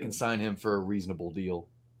matter. They can sign him for a reasonable deal.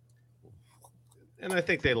 And I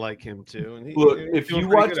think they like him too. And Look, if you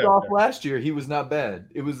watched Goff last year, he was not bad.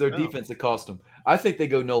 It was their defense that cost them. I think they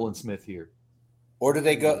go Nolan Smith here. Or do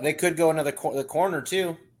they go? They could go another the corner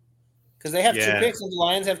too, because they have 2 picks. And the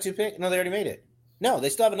Lions have 2 picks. No, they already made it. No, they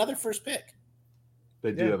still have another first pick.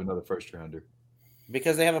 They do have another first rounder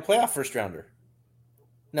because they have a playoff first rounder.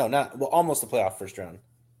 No, almost a playoff first round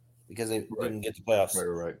because they didn't get the playoffs.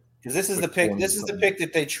 Right. Because this is the pick. This is the pick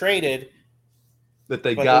that they traded. That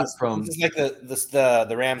they got from. This is like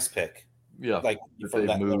the Rams pick. Yeah, like that from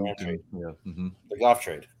they moved. The Goff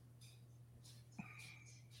trade.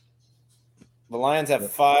 The Lions have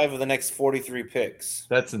 5 of the next 43 picks.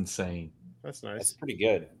 That's insane. That's nice. That's pretty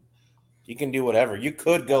good. You can do whatever. You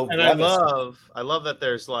could go. And I love that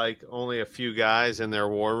there's like only a few guys in their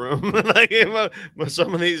war room. Like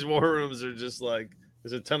some of these war rooms are just like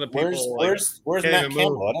there's a ton of people. Where's Matt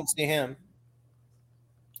Campbell? I don't see him.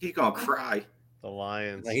 He's gonna cry. The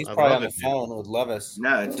Lions. No, he's probably on the phone with Levis.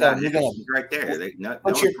 No, it's not. He's right there. No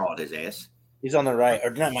one called his ass. He's on the right, or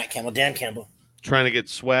not Matt Campbell, Dan Campbell. Trying to get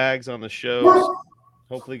Swags on the show.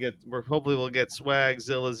 Hopefully we'll get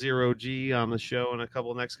Swagzilla 0G on the show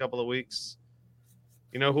in next couple of weeks.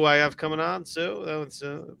 You know who I have coming on?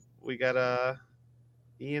 So we got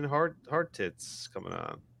Ian Hard Tits coming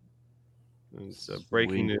on. It's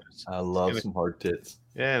breaking news. I love some hard tits.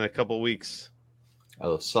 Yeah, in a couple of weeks. I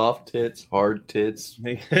love soft tits, hard tits.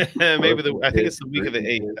 Maybe I think it's the week of the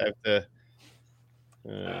 8th. I have to.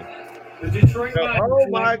 The Detroit Lions. Oh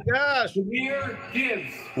my gosh! Jahmyr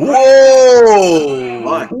Gibbs. Whoa!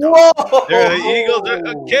 What? They're the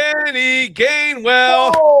Eagles. Kenny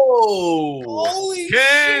Gainwell. Holy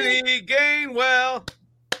Kenny Gainwell.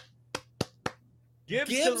 Gibbs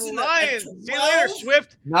to the Lions. See you later,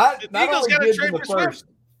 Swift. Not Eagles only got to Gibbs trade in the for Swift. first.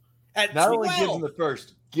 Not only Gibbs in the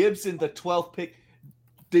first. Gibbs in the 12th pick.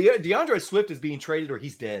 DeAndre Swift is being traded or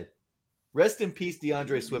he's dead. Rest in peace,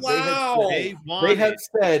 DeAndre Swift. Wow. They have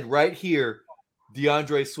said right here,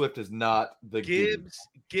 DeAndre Swift is not the Gibbs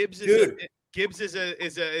is a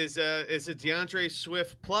DeAndre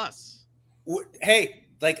Swift plus. Hey,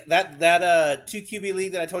 like that 2 QB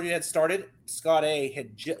league that I told you had started, Scott A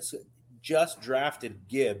had just drafted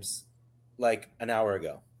Gibbs like an hour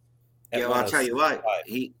ago. Yeah, well, I'll tell you what,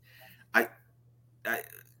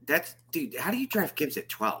 that's dude. How do you draft Gibbs at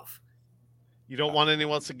 12? You don't want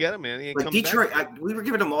anyone else to get him, man. Like Detroit, we were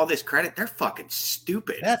giving them all this credit. They're fucking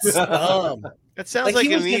stupid. That's dumb. That sounds like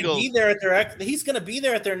an Eagles. He's going to be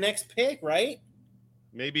there at their next pick, right?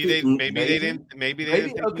 Maybe they didn't.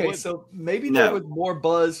 Okay, so maybe there was more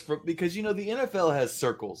buzz because the NFL has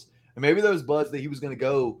circles, and maybe there was buzz that he was going to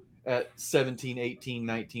go at 17, 18,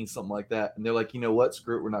 19, something like that. And they're like, you know what?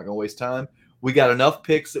 Screw it. We're not going to waste time. We got enough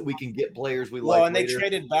picks that we can get players we like. Well, and they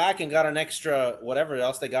traded back and got an extra whatever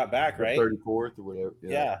else they got back, right? 34th or whatever.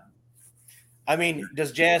 Yeah. I mean,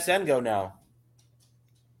 does JSN go now?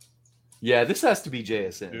 Yeah, this has to be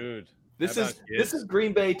JSN. Dude. This is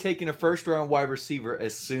Green Bay taking a first-round wide receiver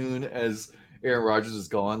as soon as Aaron Rodgers is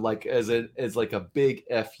gone, like as like a big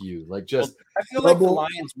FU. Like just I feel like the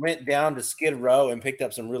Lions went down to Skid Row and picked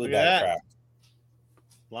up some really bad crap.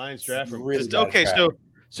 Lions draft from really So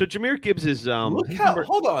Jahmyr Gibbs is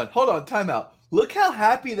hold on, time out. Look how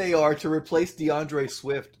happy they are to replace DeAndre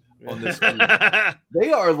Swift on this team.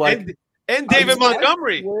 They are like and David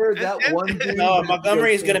Montgomery.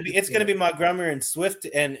 Montgomery is going to be Montgomery and Swift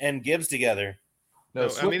and Gibbs together. No,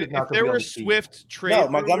 I mean, if there were Swift trade,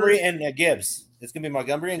 Montgomery and Gibbs. It's going to be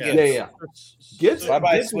Montgomery and Gibbs. Yeah. Gibbs.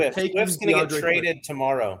 Bye Swift. Swift's going to get traded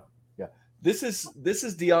tomorrow. Yeah. This is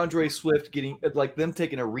DeAndre Swift getting like them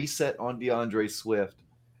taking a reset on DeAndre Swift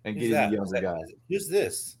and getting the younger guy. Who's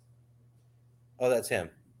this? Oh, that's him.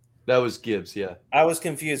 That was Gibbs. Yeah. I was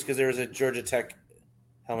confused because there was a Georgia Tech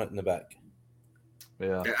helmet in the back.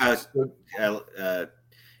 Yeah.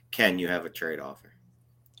 Ken, you have a trade offer.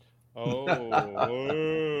 Oh,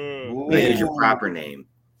 use your proper name.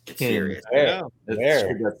 It's serious.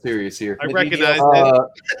 That's serious here. I recognize it.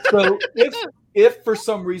 So if for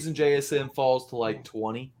some reason JSN falls to like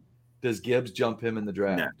 20, does Gibbs jump him in the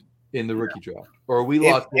draft in the rookie draft, or are we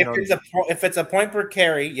locked in? If it's a point per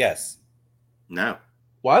carry, yes. No.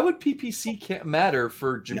 Why would PPC can't matter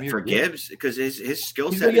for Jahmyr Gibbs? Because his skill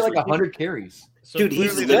he's set is like 100 carries. So dude,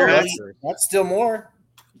 he's that's still more.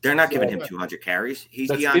 They're not giving him 200 carries. He's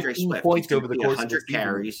DeAndre Swift. Points over the course 100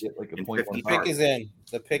 carries like and 50 The pick is in.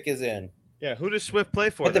 The pick is in. Yeah, who does Swift play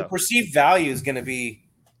for? But the perceived value is going to be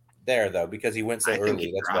there though because he went so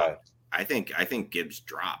early. That's why. I think Gibbs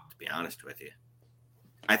dropped. To be honest with you,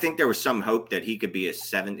 I think there was some hope that he could be a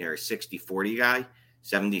 70 or 60-40 guy,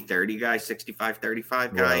 70-30 guy,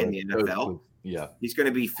 65-35 guy in the NFL. Yeah, he's going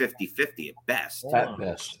to be 50-50 at best. At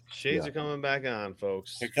best. Shades are coming back on,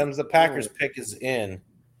 folks. Here comes the Packers pick is in.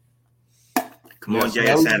 Come on,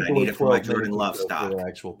 JSN. I need it for my Jordan Love stock.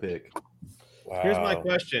 Actual pick. Wow. Here's my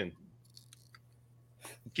question.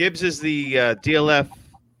 Gibbs is the DLF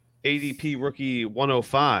ADP rookie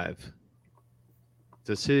 105.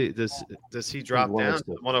 Does he drop down to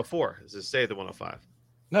 104? Does it stay at the 105?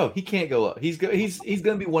 No, he can't go up. He's going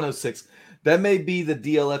to be 106. That may be the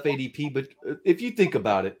DLF ADP, but if you think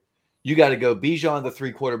about it, you got to go Bijan, the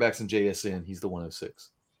 3 quarterbacks, and JSN. He's the 106.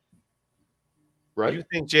 Right? You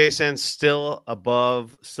think JSN's still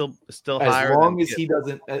above, still higher? As long as he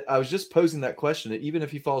doesn't. I was just posing that question. Even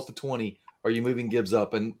if he falls to 20, are you moving Gibbs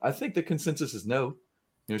up? And I think the consensus is no.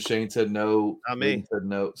 Shane said no. Not me. Said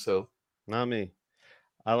no. So not me.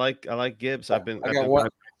 I like Gibbs.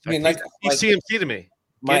 He's CMC to me.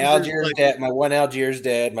 My Algiers dad. My one Algiers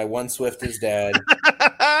dad. My one Swift is dad.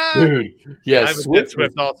 Dude, yes. Swift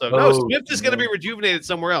also. No, Swift is going to be rejuvenated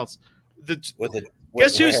somewhere else.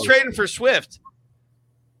 Guess who's trading for Swift?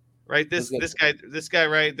 Right, this guy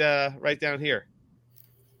right down here.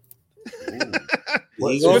 Swift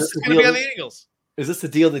is going to be on the Eagles. Is this the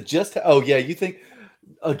deal that just? Oh yeah, you think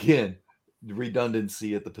again?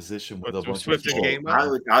 Redundancy at the position with a bunch Swift of game. I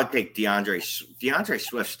would take DeAndre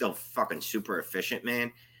Swift's still fucking super efficient,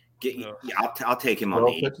 man. I'll take him on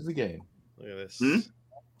 12 touches a game. Look at this.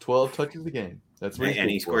 12 touches a game. That's what and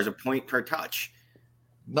he scores a point per touch.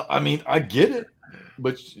 No, I mean I get it,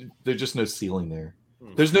 but there's just no ceiling there.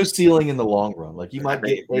 There's no ceiling in the long run. Like you might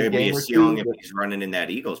get a game or two. If he's running in that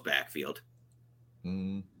Eagles backfield.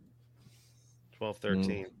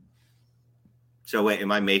 12-13. So wait,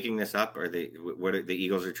 am I making this up, or the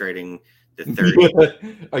Eagles are trading the 30 for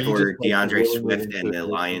DeAndre Swift and the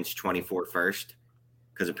Lions 24 first?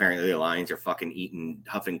 Because apparently the Lions are fucking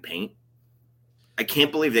huffing paint. I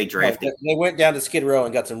can't believe they drafted. They went down to Skid Row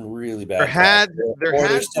and got some really bad. There had to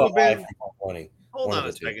have been. 20. Hold on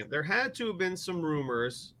a second. There had to have been some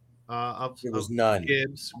rumors there was none.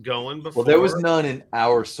 Gibbs going before. Well, there was none in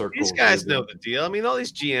our circle. These guys know the deal. I mean, all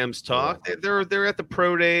these GMs talk. They're at the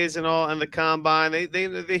pro days and all, and the combine.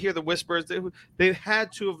 They hear the whispers. They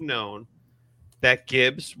had to have known that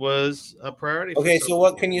Gibbs was a priority. Okay, so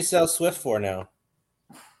what can you sell Swift for now?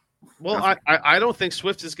 Well, I don't think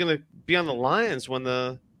Swift is going to be on the Lions when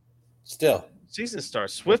the season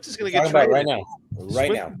starts. Swift is going to get traded right now.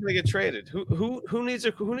 Swift is going to get traded. Who needs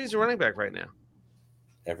a running back right now?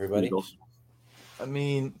 Everybody. Eagles. I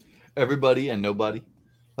mean, everybody and nobody.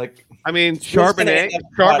 Like, I mean, Charbonnet.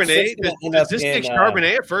 Does this make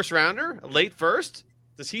Charbonnet a first rounder, a late first?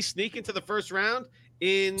 Does he sneak into the first round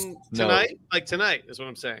in tonight? No. Like tonight is what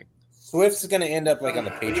I'm saying. Swift's going to end up like on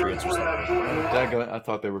the Patriots or something. I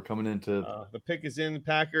thought they were coming into. The pick is in the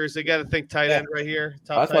Packers. They got to think tight end right here.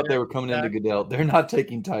 I thought they were coming into Goodell. They're not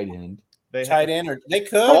taking tight end. Tight end, or they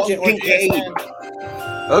could.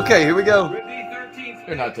 Okay, here we go.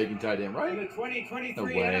 They're not taking tight end, right? In the 2023 No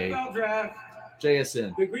way. NFL Draft,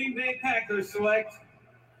 JSN. the Green Bay Packers select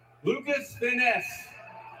Lucas Van Ness.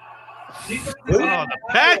 The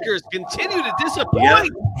Packers continue to disappoint.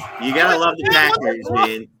 You gotta love the Packers,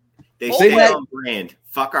 man. They stay on brand.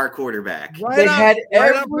 Fuck our quarterback. They had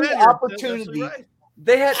every opportunity.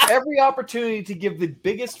 They had every opportunity to give the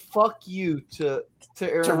biggest fuck you to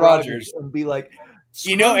Aaron Rodgers and be like,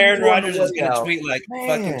 Aaron Rodgers is going to tweet like,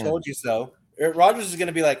 "Fucking told you so." Rodgers is going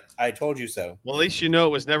to be like, "I told you so." Well, at least you know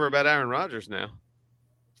it was never about Aaron Rodgers now.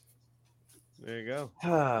 There you go.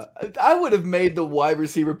 I would have made the wide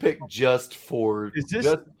receiver pick just for.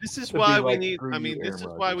 This is why we need. I mean, this is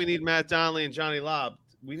why we need Matt Donnelly and Johnny Lobb.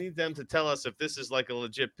 We need them to tell us if this is like a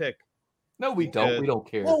legit pick. No, we don't. We don't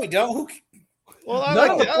care. No, we don't. Well, I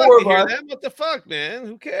like to hear that. What the fuck, man?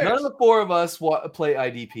 Who cares? None of the four of us play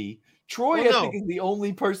IDP. Troy, I think, is the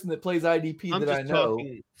only person that plays IDP that I know.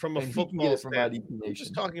 From a football standpoint. IDP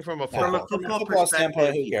Just talking from a football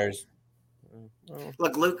standpoint. Who cares?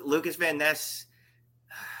 Look, Lucas Van Ness.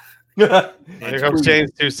 Here comes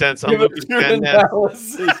James 2 cents on Lucas Van Ness.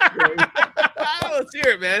 Let's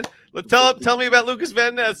hear it, man. Tell me about Lucas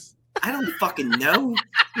Van Ness. I don't fucking know.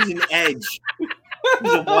 He's an edge.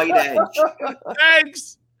 He's a white edge.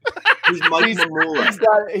 Thanks. He's Mike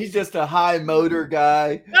Mamula. He's just a high motor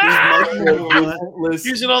guy. He's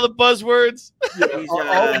using all the buzzwords.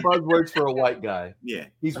 All the buzzwords for a white guy. Yeah.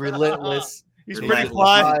 He's relentless. He's pretty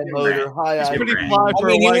fly. High motor, high. He's pretty fly for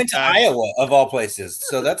a white guy. He went to Iowa of all places,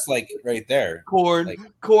 so that's like right there. Corn-fed,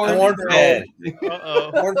 corn-fed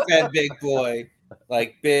big boy,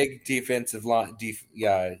 like big defensive line.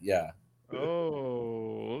 Yeah.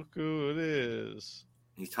 Oh, look who it is.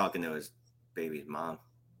 He's talking to his baby's mom.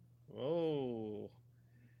 Oh,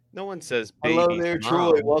 no one says baby. Hello there,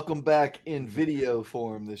 Troy. Welcome back in video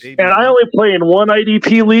form this year. And I only play in one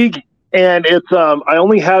IDP league, and it's I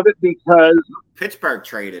only have it because Pittsburgh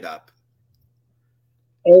traded up.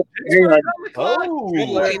 Oh, you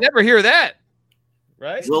never hear that,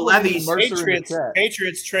 right? Will Levy's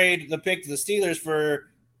Patriots trade the pick to the Steelers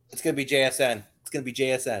for it's going to be JSN. It's going to be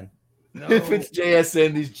JSN. No. If it's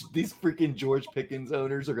JSN, these freaking George Pickens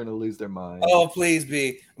owners are going to lose their mind. Oh, please be.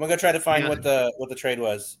 I'm going to try to find what the trade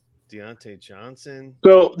was. Deontay Johnson.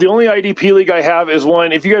 So the only IDP league I have is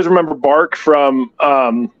one. If you guys remember Bark from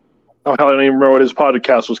I don't even remember what his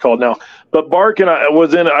podcast was called now. But Bark and I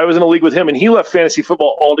was in a league with him, and he left fantasy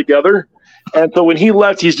football altogether. And so when he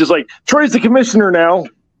left, he's just like, Troy's the commissioner now.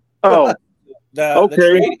 Oh, the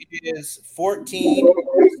trade is 14,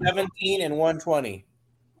 17, and 120.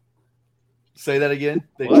 Say that again.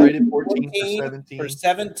 They traded 14 for 17. For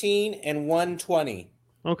 17 and 120.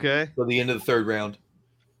 Okay. So the end of the third round.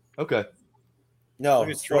 Okay. No,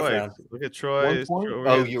 look at Troy. Look at Troy.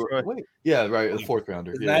 Oh, you were wait. Yeah, right. The fourth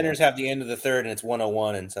rounder. The Niners have the end of the third, and it's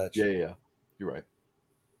 101 and such. Yeah. You're right.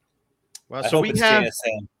 Well, so we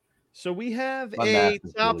have a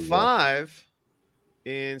top really 5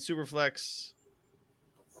 in Superflex.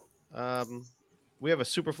 We have a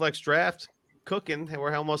Superflex draft cooking, and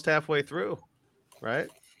we're almost halfway through, right?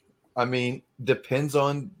 I mean, depends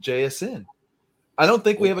on JSN. I don't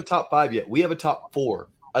think we have a top 5 yet. We have a top 4.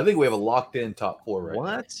 I think we have a locked-in top 4 right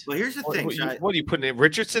now. Well, here's the thing. What are you putting in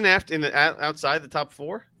Richardson outside the top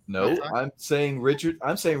 4? No, I'm saying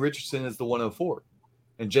Richardson is the 104,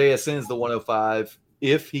 and JSN is the 105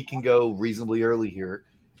 if he can go reasonably early here,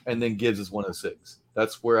 and then Gibbs is 106.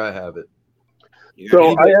 That's where I have it.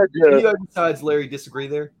 So anybody besides Larry disagree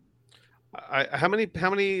there? How many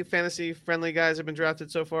fantasy friendly guys have been drafted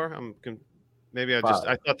so far? I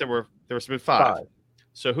thought there was been 5.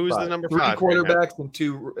 So who's the number 3 5? quarterbacks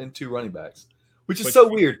and two running backs, which is so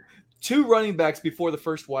weird. 2 running backs before the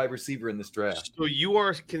first wide receiver in this draft. So you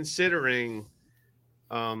are considering,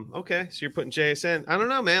 okay, so you're putting JSN. I don't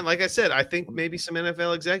know, man. Like I said, I think maybe some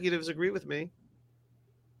NFL executives agree with me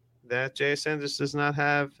that JSN just does not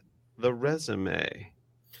have the resume.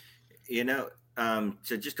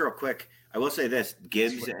 So just real quick, I will say this: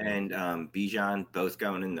 Gibbs and Bijan both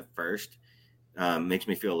going in the first makes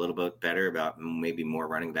me feel a little bit better about maybe more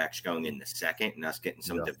running backs going in the second and us getting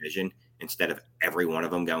some division instead of every one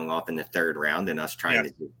of them going off in the third round and us trying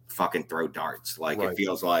to fucking throw darts. It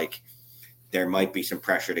feels like there might be some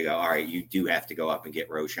pressure to go, all right, you do have to go up and get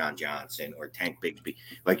Roschon Johnson or Tank Bigsby.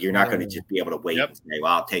 You're not going to just be able to wait and say,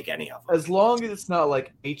 well, I'll take any of them. As long as it's not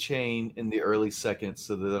like A-Chain in the early second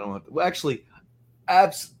so that they don't have to – well, actually,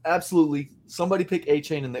 absolutely, somebody pick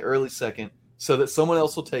A-Chain in the early second so that someone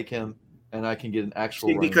else will take him and I can get an actual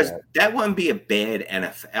running because back. That wouldn't be a bad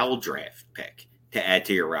NFL draft pick to add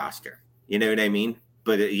to your roster. You know what I mean?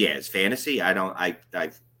 But it's fantasy.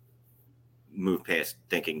 I've moved past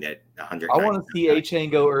thinking that 100. I want to see A-Chain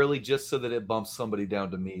go early just so that it bumps somebody down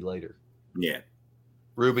to me later. Yeah.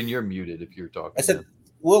 Ruben, you're muted if you're talking. I said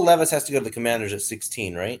Will Levis has to go to the Commanders at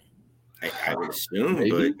 16, right? I would assume,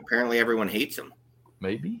 but apparently everyone hates him.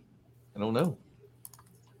 Maybe. I don't know.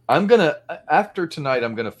 After tonight,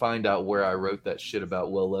 I'm gonna find out where I wrote that shit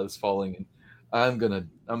about Will Levis falling, and I'm gonna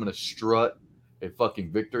strut a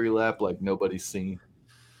fucking victory lap like nobody's seen.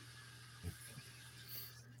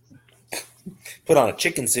 Put on a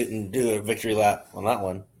chicken suit and do a victory lap on that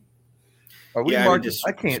one. Are we I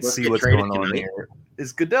can't see what's going on here.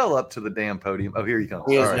 Is Goodell up to the damn podium? Oh, here he comes.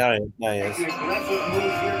 He is. All Now right. he is.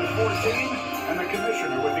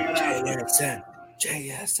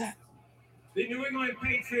 JSN. The New England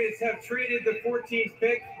Patriots have traded the 14th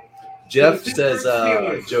pick. Jeff says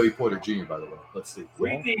Joey Porter Jr., by the way. Let's see.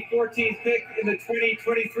 With the 14th pick in the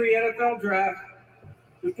 2023 NFL Draft,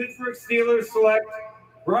 the Pittsburgh Steelers select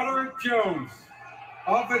Broderick Jones,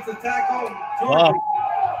 offensive tackle. Wow.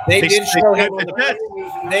 They did show him on the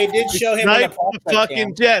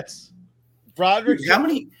fucking Jets. Broderick. How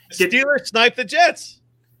many Steelers sniped the Jets?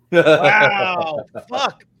 Wow.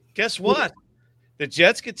 Fuck. Guess what? The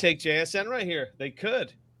Jets could take JSN right here. They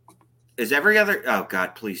could. Is every other? Oh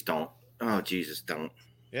God, please don't. Oh Jesus, don't.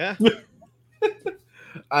 Yeah.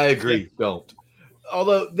 I agree. Don't.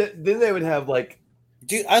 Although then they would have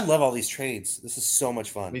dude, I love all these trades. This is so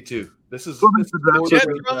much fun. Me too. This is the Jets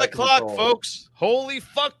are on the clock, folks. Holy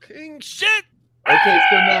fucking shit. Okay,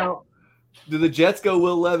 so now do the Jets go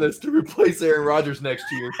Will Levis to replace Aaron Rodgers next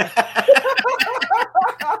year?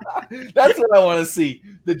 That's what I want to see.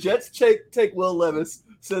 The Jets take Will Levis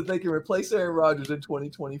so that they can replace Aaron Rodgers in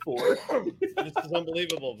 2024. This is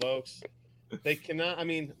unbelievable, folks. They cannot. I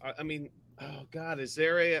mean, oh God, is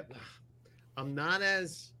there a? I'm not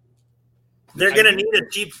as. They're going to need a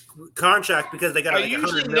cheap contract because they got. I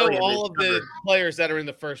usually know all of the players that are in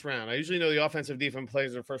the first round. I usually know the offensive, defensive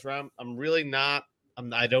players in the first round. I'm really not.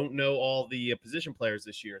 I don't know all the position players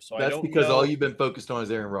this year, so that's because all you've been focused on is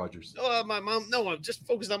Aaron Rodgers. My mom. No, I'm just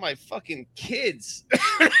focused on my fucking kids.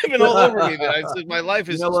 They've been all over me. My life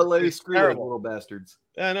is. You know what, lady? Screw those little bastards.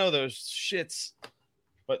 I know those shits,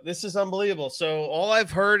 but this is unbelievable. So all I've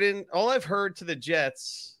heard to the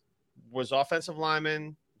Jets was offensive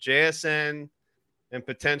lineman, JSN, and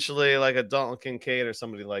potentially like a Dalton Kincaid or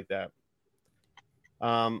somebody like that.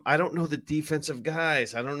 I don't know the defensive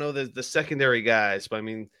guys. I don't know the secondary guys. But I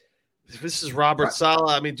mean, this is Robert Saleh.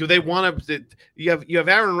 I mean, do they want to? You have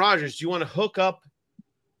Aaron Rodgers. Do you want to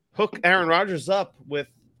hook Aaron Rodgers up with,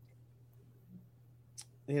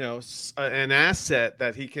 an asset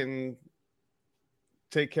that he can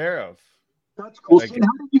take care of? That's cool. So how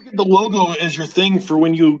did you get the logo as your thing for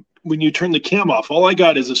when you turn the cam off? All I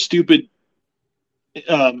got is a stupid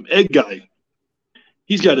egg guy.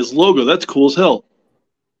 He's got his logo. That's cool as hell.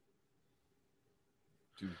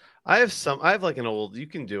 I have like an old. You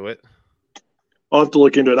can do it. I'll have to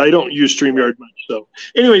look into it. I don't use StreamYard much. So,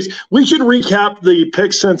 anyways, we should recap the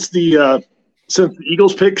picks since the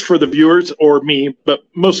Eagles picks for the viewers or me, but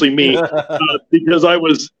mostly me, because I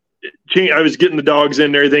was getting the dogs in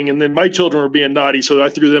and everything, and then my children were being naughty, so I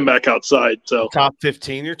threw them back outside. So top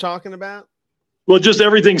 15 you're talking about? Well, just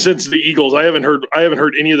everything since the Eagles. I haven't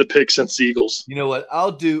heard any of the picks since the Eagles. You know what?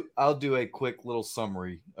 I'll do a quick little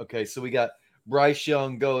summary. Okay, so we got Bryce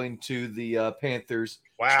Young going to the Panthers.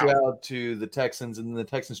 Wow. Stroud to the Texans, and then the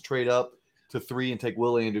Texans trade up to 3 and take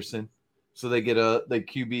Will Anderson. So they get the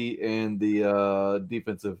QB and the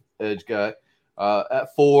defensive edge guy.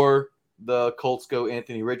 At 4, the Colts go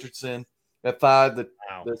Anthony Richardson. At 5, the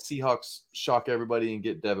Seahawks shock everybody and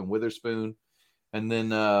get Devin Witherspoon. And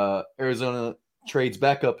then Arizona trades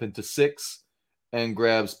back up into 6 and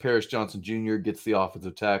grabs Paris Johnson Jr., gets the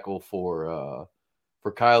offensive tackle for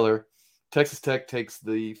Kyler. Texas Tech takes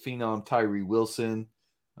the phenom Tyree Wilson,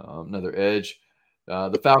 another edge.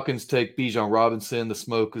 The Falcons take Bijan Robinson. The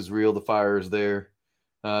smoke is real. The fire is there.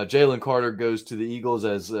 Jalen Carter goes to the Eagles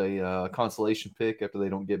as a consolation pick after they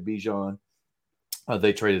don't get Bijan.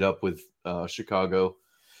 They traded up with Chicago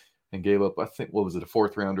and gave up, I think, what was it, a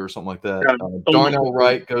 4th rounder or something like that. Darnell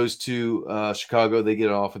Wright goes to Chicago. They get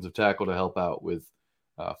an offensive tackle to help out with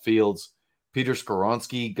Fields. Peter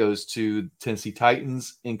Skoronski goes to Tennessee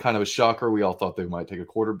Titans in kind of a shocker. We all thought they might take a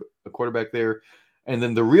quarterback there. And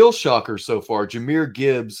then the real shocker so far, Jahmyr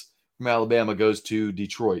Gibbs from Alabama goes to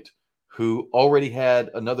Detroit, who already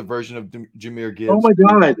had another version of Jahmyr Gibbs. Oh, my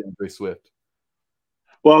God. Very Swift.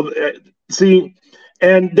 Well, see,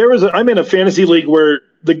 and I'm in a fantasy league where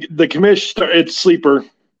the commission, it's sleeper,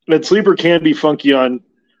 and sleeper can be funky on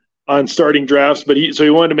starting drafts, but he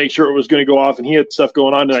wanted to make sure it was going to go off, and he had stuff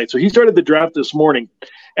going on tonight. So he started the draft this morning,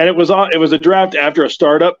 and it was a draft after a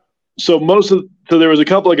startup. So there was a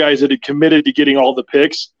couple of guys that had committed to getting all the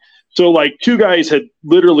picks. So like 2 guys had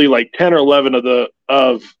literally like 10 or 11 of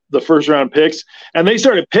the first round picks, and they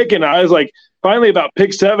started picking. I was like, finally about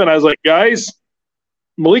pick 7, I was like, guys,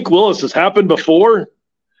 Malik Willis has happened before.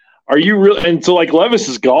 Are you really? And so like Levis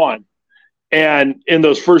is gone, and in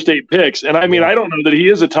those first 8 picks, and I mean, I don't know that he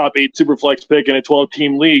is a top 8 super flex pick in a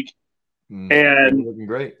 12-team league. And looking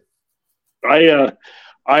great. I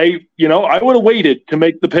would have waited to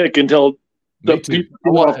make the pick until as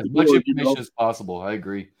much information as possible. I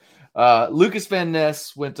agree. Lucas Van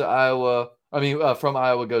Ness went to Iowa. From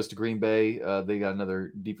Iowa goes to Green Bay. They got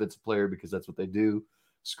another defensive player because that's what they do.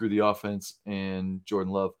 Screw the offense and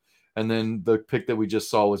Jordan Love. And then the pick that we just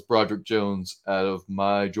saw was Broderick Jones out of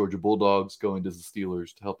my Georgia Bulldogs going to the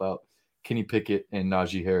Steelers to help out Kenny Pickett and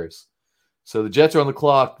Najee Harris. So the Jets are on the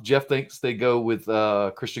clock. Jeff thinks they go with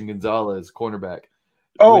Christian Gonzalez, cornerback.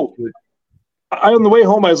 Oh, on the way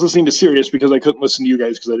home, I was listening to Sirius because I couldn't listen to you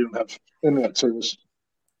guys because I didn't have internet service.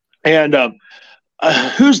 And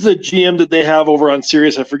who's the GM that they have over on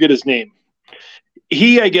Sirius? I forget his name.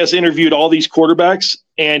 He, I guess, interviewed all these quarterbacks,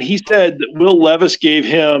 and he said that Will Levis gave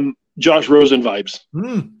him Josh Rosen vibes.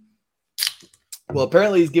 Well,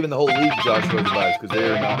 apparently he's giving the whole league Josh Rosen vibes because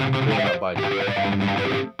they're not biting.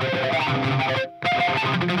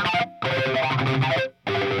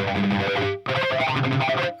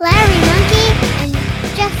 Larry Monkey and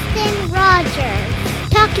Justin Rogers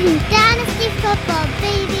talking Dynasty Football,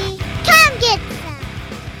 baby.